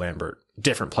take a Lambert.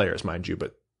 Different players, mind you,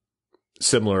 but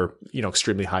similar,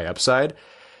 extremely high upside.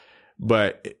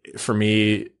 But for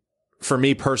me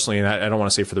personally, and I don't want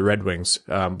to say for the Red Wings,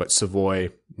 but Savoy,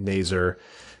 Nazer,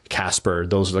 Casper,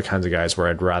 those are the kinds of guys where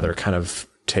I'd rather kind of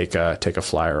take a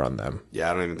flyer on them. Yeah,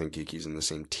 I don't even think Geekie's in the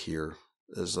same tier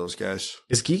as those guys.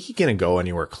 Is Geekie going to go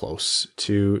anywhere close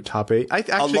to top 8?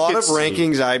 A lot of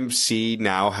rankings I see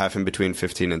now have him between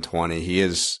 15 and 20. He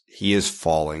is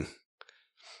falling.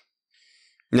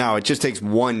 Now, it just takes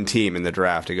one team in the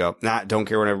draft to go, don't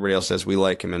care what everybody else says. We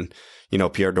like him. And,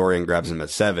 Pierre Dorian grabs him at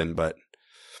 7, but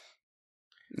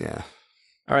yeah.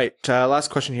 All right. Last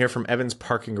question here from Evan's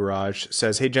Parking Garage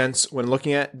says, hey, gents, when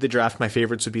looking at the draft, my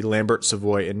favorites would be Lambert,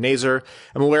 Savoy, and Nazer.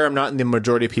 I'm aware I'm not in the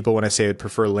majority of people when I say I'd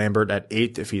prefer Lambert at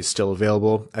 8 if he's still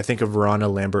available. I think of Verona,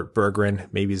 Lambert, Berggren,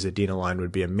 maybe Zadina line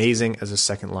would be amazing as a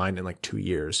second line in like 2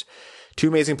 years. 2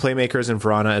 amazing playmakers and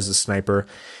Verona as a sniper.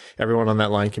 Everyone on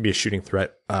that line can be a shooting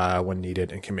threat when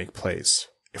needed and can make plays.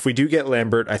 If we do get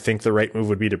Lambert, I think the right move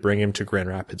would be to bring him to Grand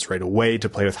Rapids right away to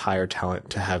play with higher talent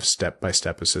to have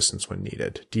step-by-step assistance when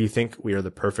needed. Do you think we are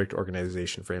the perfect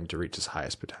organization for him to reach his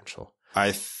highest potential?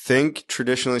 I think,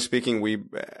 traditionally speaking,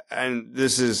 and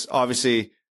this is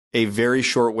obviously a very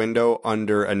short window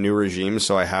under a new regime,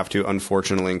 so I have to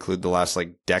unfortunately include the last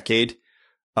decade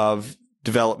of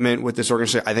development with this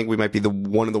organization. I think we might be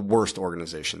one of the worst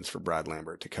organizations for Brad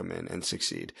Lambert to come in and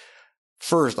succeed.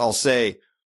 First, I'll say,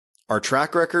 our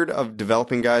track record of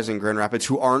developing guys in Grand Rapids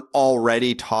who aren't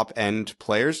already top-end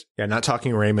players. Yeah, not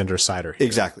talking Raymond or Seider here.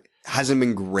 Exactly. Hasn't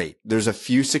been great. There's a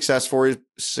few success stories,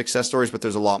 but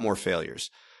there's a lot more failures.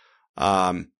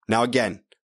 Not Now, again,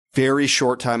 very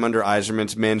short time under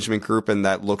Yzerman's management group, and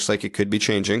that looks like it could be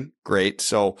changing. Great.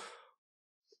 So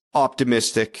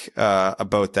optimistic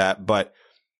about that. But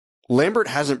Lambert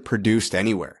hasn't produced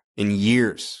anywhere in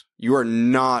years. You are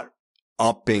not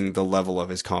upping the level of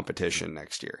his competition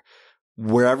next year.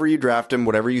 Wherever you draft him,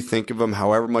 whatever you think of him,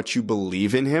 however much you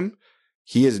believe in him,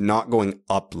 he is not going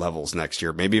up levels next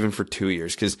year, maybe even for 2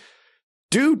 years, because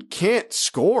dude can't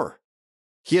score.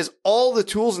 He has all the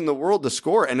tools in the world to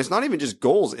score, and it's not even just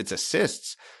goals, it's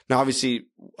assists. Now, obviously,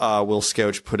 Will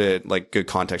Scouch put it like good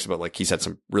context about like he's had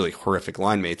some really horrific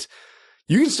line mates.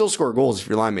 You can still score goals if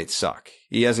your line mates suck.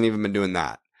 He hasn't even been doing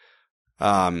that.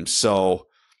 So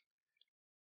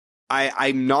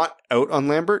I'm not out on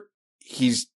Lambert.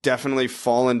 He's definitely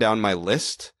fallen down my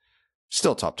list.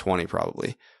 Still top 20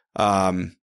 probably.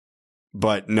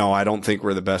 But no, I don't think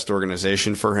we're the best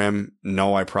organization for him.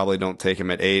 No, I probably don't take him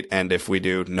at 8. And if we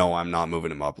do, no, I'm not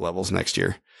moving him up levels next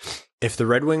year. If the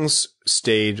Red Wings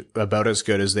stayed about as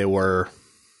good as they were,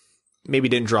 maybe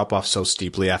didn't drop off so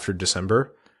steeply after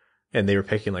December, and they were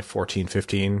picking like 14,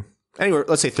 15, anywhere,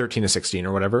 let's say 13 to 16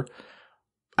 or whatever,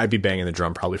 I'd be banging the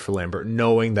drum probably for Lambert,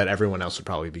 knowing that everyone else would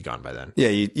probably be gone by then. Yeah,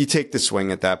 you take the swing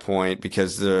at that point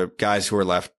because the guys who are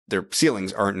left, their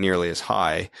ceilings aren't nearly as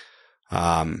high.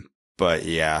 But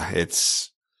yeah,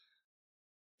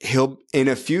 he'll, in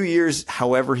a few years,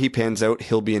 however he pans out,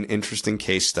 he'll be an interesting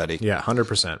case study. Yeah,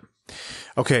 100%.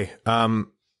 Okay.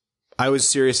 I was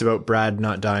serious about Brad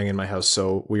not dying in my house,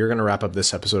 so we are going to wrap up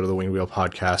this episode of the Winged Wheel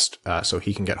podcast so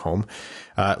he can get home.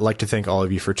 I'd like to thank all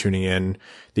of you for tuning in.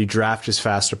 The draft is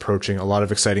fast approaching. A lot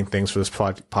of exciting things for this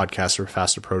podcast are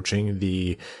fast approaching.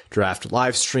 The draft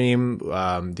live stream,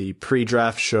 the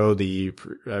pre-draft show, the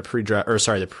draft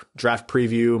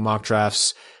preview, mock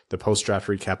drafts, the post-draft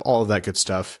recap, all of that good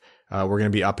stuff. We're going to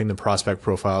be upping the prospect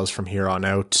profiles from here on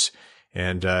out,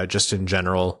 and just in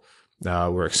general,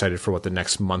 we're excited for what the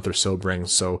next month or so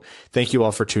brings. So thank you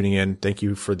all for tuning in. Thank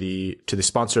you to the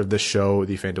sponsor of this show,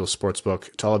 the FanDuel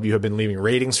Sportsbook. To all of you who have been leaving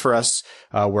ratings for us,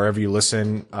 wherever you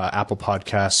listen, Apple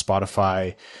Podcasts,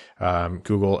 Spotify,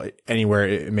 Google, anywhere,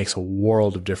 it makes a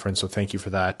world of difference. So thank you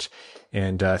for that.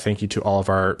 And, thank you to all of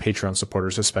our Patreon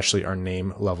supporters, especially our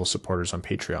name level supporters on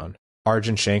Patreon.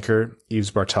 Arjun Shankar, Yves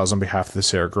Bartels on behalf of the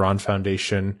Sarah Grand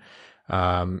Foundation,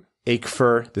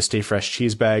 Akefer, the Stay Fresh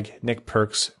Cheese Bag, Nick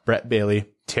Perks, Brett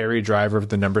Bailey, Terry Driver of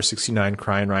the number 69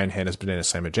 Crying Ryan Hannah's Banana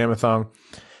Simon Jamathong,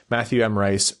 Matthew M.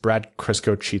 Rice, Brad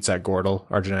Crisco Cheats at Gordle.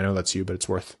 Arjun, I know that's you, but it's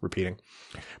worth repeating.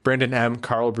 Brandon M.,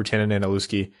 Carl Brutanen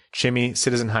Analuski, Chimmy,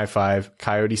 Citizen High Five,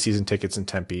 Coyote Season Tickets in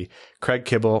Tempe, Craig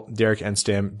Kibble, Derek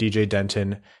Enstam, DJ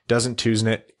Denton, Doesn't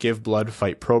Tuesnit, Give Blood,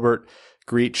 Fight Probert,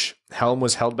 Greach, Helm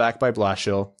was held back by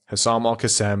Blashill, Hassam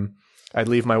Al-Qassem, I'd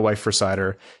Leave My Wife for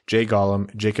Cider, Jay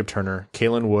Gollum, Jacob Turner,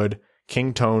 Kalen Wood,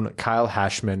 King Tone, Kyle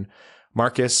Hashman,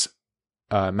 Marcus,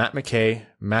 Matt McKay,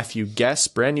 Matthew Guess,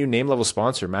 brand new name level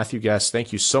sponsor, Matthew Guess.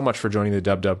 Thank you so much for joining the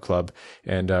Dub Dub Club.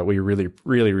 And we really,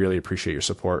 really, really appreciate your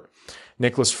support.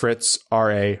 Nicholas Fritz,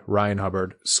 R.A., Ryan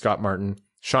Hubbard, Scott Martin,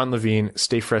 Sean Levine,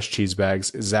 Stay Fresh Cheese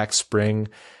Bags, Zach Spring,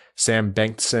 Sam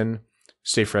Bengtson,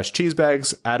 Stay Fresh Cheese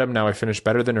Bags, Adam, Now I Finish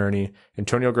Better Than Ernie,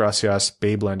 Antonio Gracias,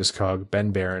 Babe Landeskog,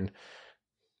 Ben Barron,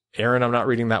 Aaron, I'm not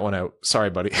reading that one out. Sorry,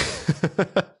 buddy.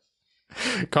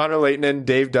 Connor Leighton,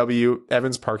 Dave W.,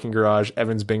 Evans Parking Garage,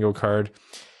 Evans Bingo Card.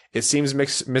 It seems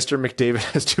Mr. McDavid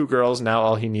has 2 girls. Now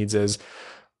all he needs is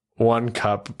 1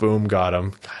 cup. Boom, got him.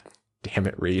 God damn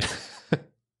it, Reed.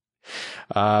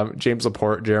 James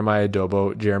Laporte, Jeremiah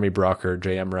Adobo, Jeremy Brocker,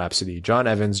 JM Rhapsody, John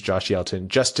Evans, Josh Yelton,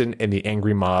 Justin and the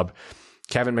Angry Mob,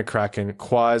 Kevin McCracken,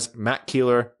 Quaz, Matt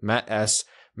Keeler, Matt S.,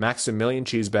 Maximilian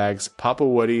Cheesebags, Papa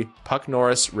Woody, Puck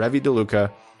Norris, Revi DeLuca,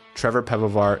 Trevor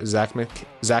Pevovar, Zach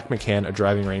McCann, a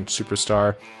driving range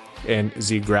superstar, and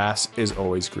Z Grass is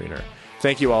always greener.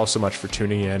 Thank you all so much for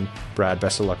tuning in. Brad,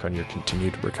 best of luck on your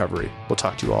continued recovery. We'll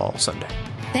talk to you all Sunday.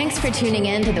 Thanks for tuning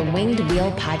in to the Winged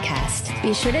Wheel Podcast.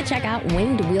 Be sure to check out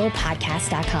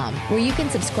wingedwheelpodcast.com, where you can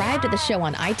subscribe to the show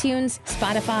on iTunes,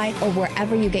 Spotify, or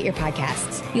wherever you get your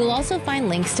podcasts. You'll also find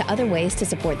links to other ways to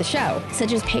support the show,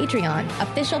 such as Patreon,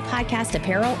 official podcast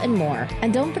apparel, and more.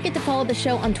 And don't forget to follow the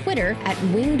show on Twitter at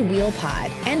Winged Wheel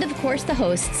Pod. And of course, the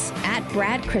hosts at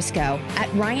Brad Crisco,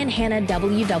 at Ryan Hanna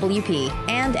WWP,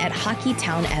 and at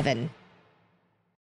Hockeytown Evan.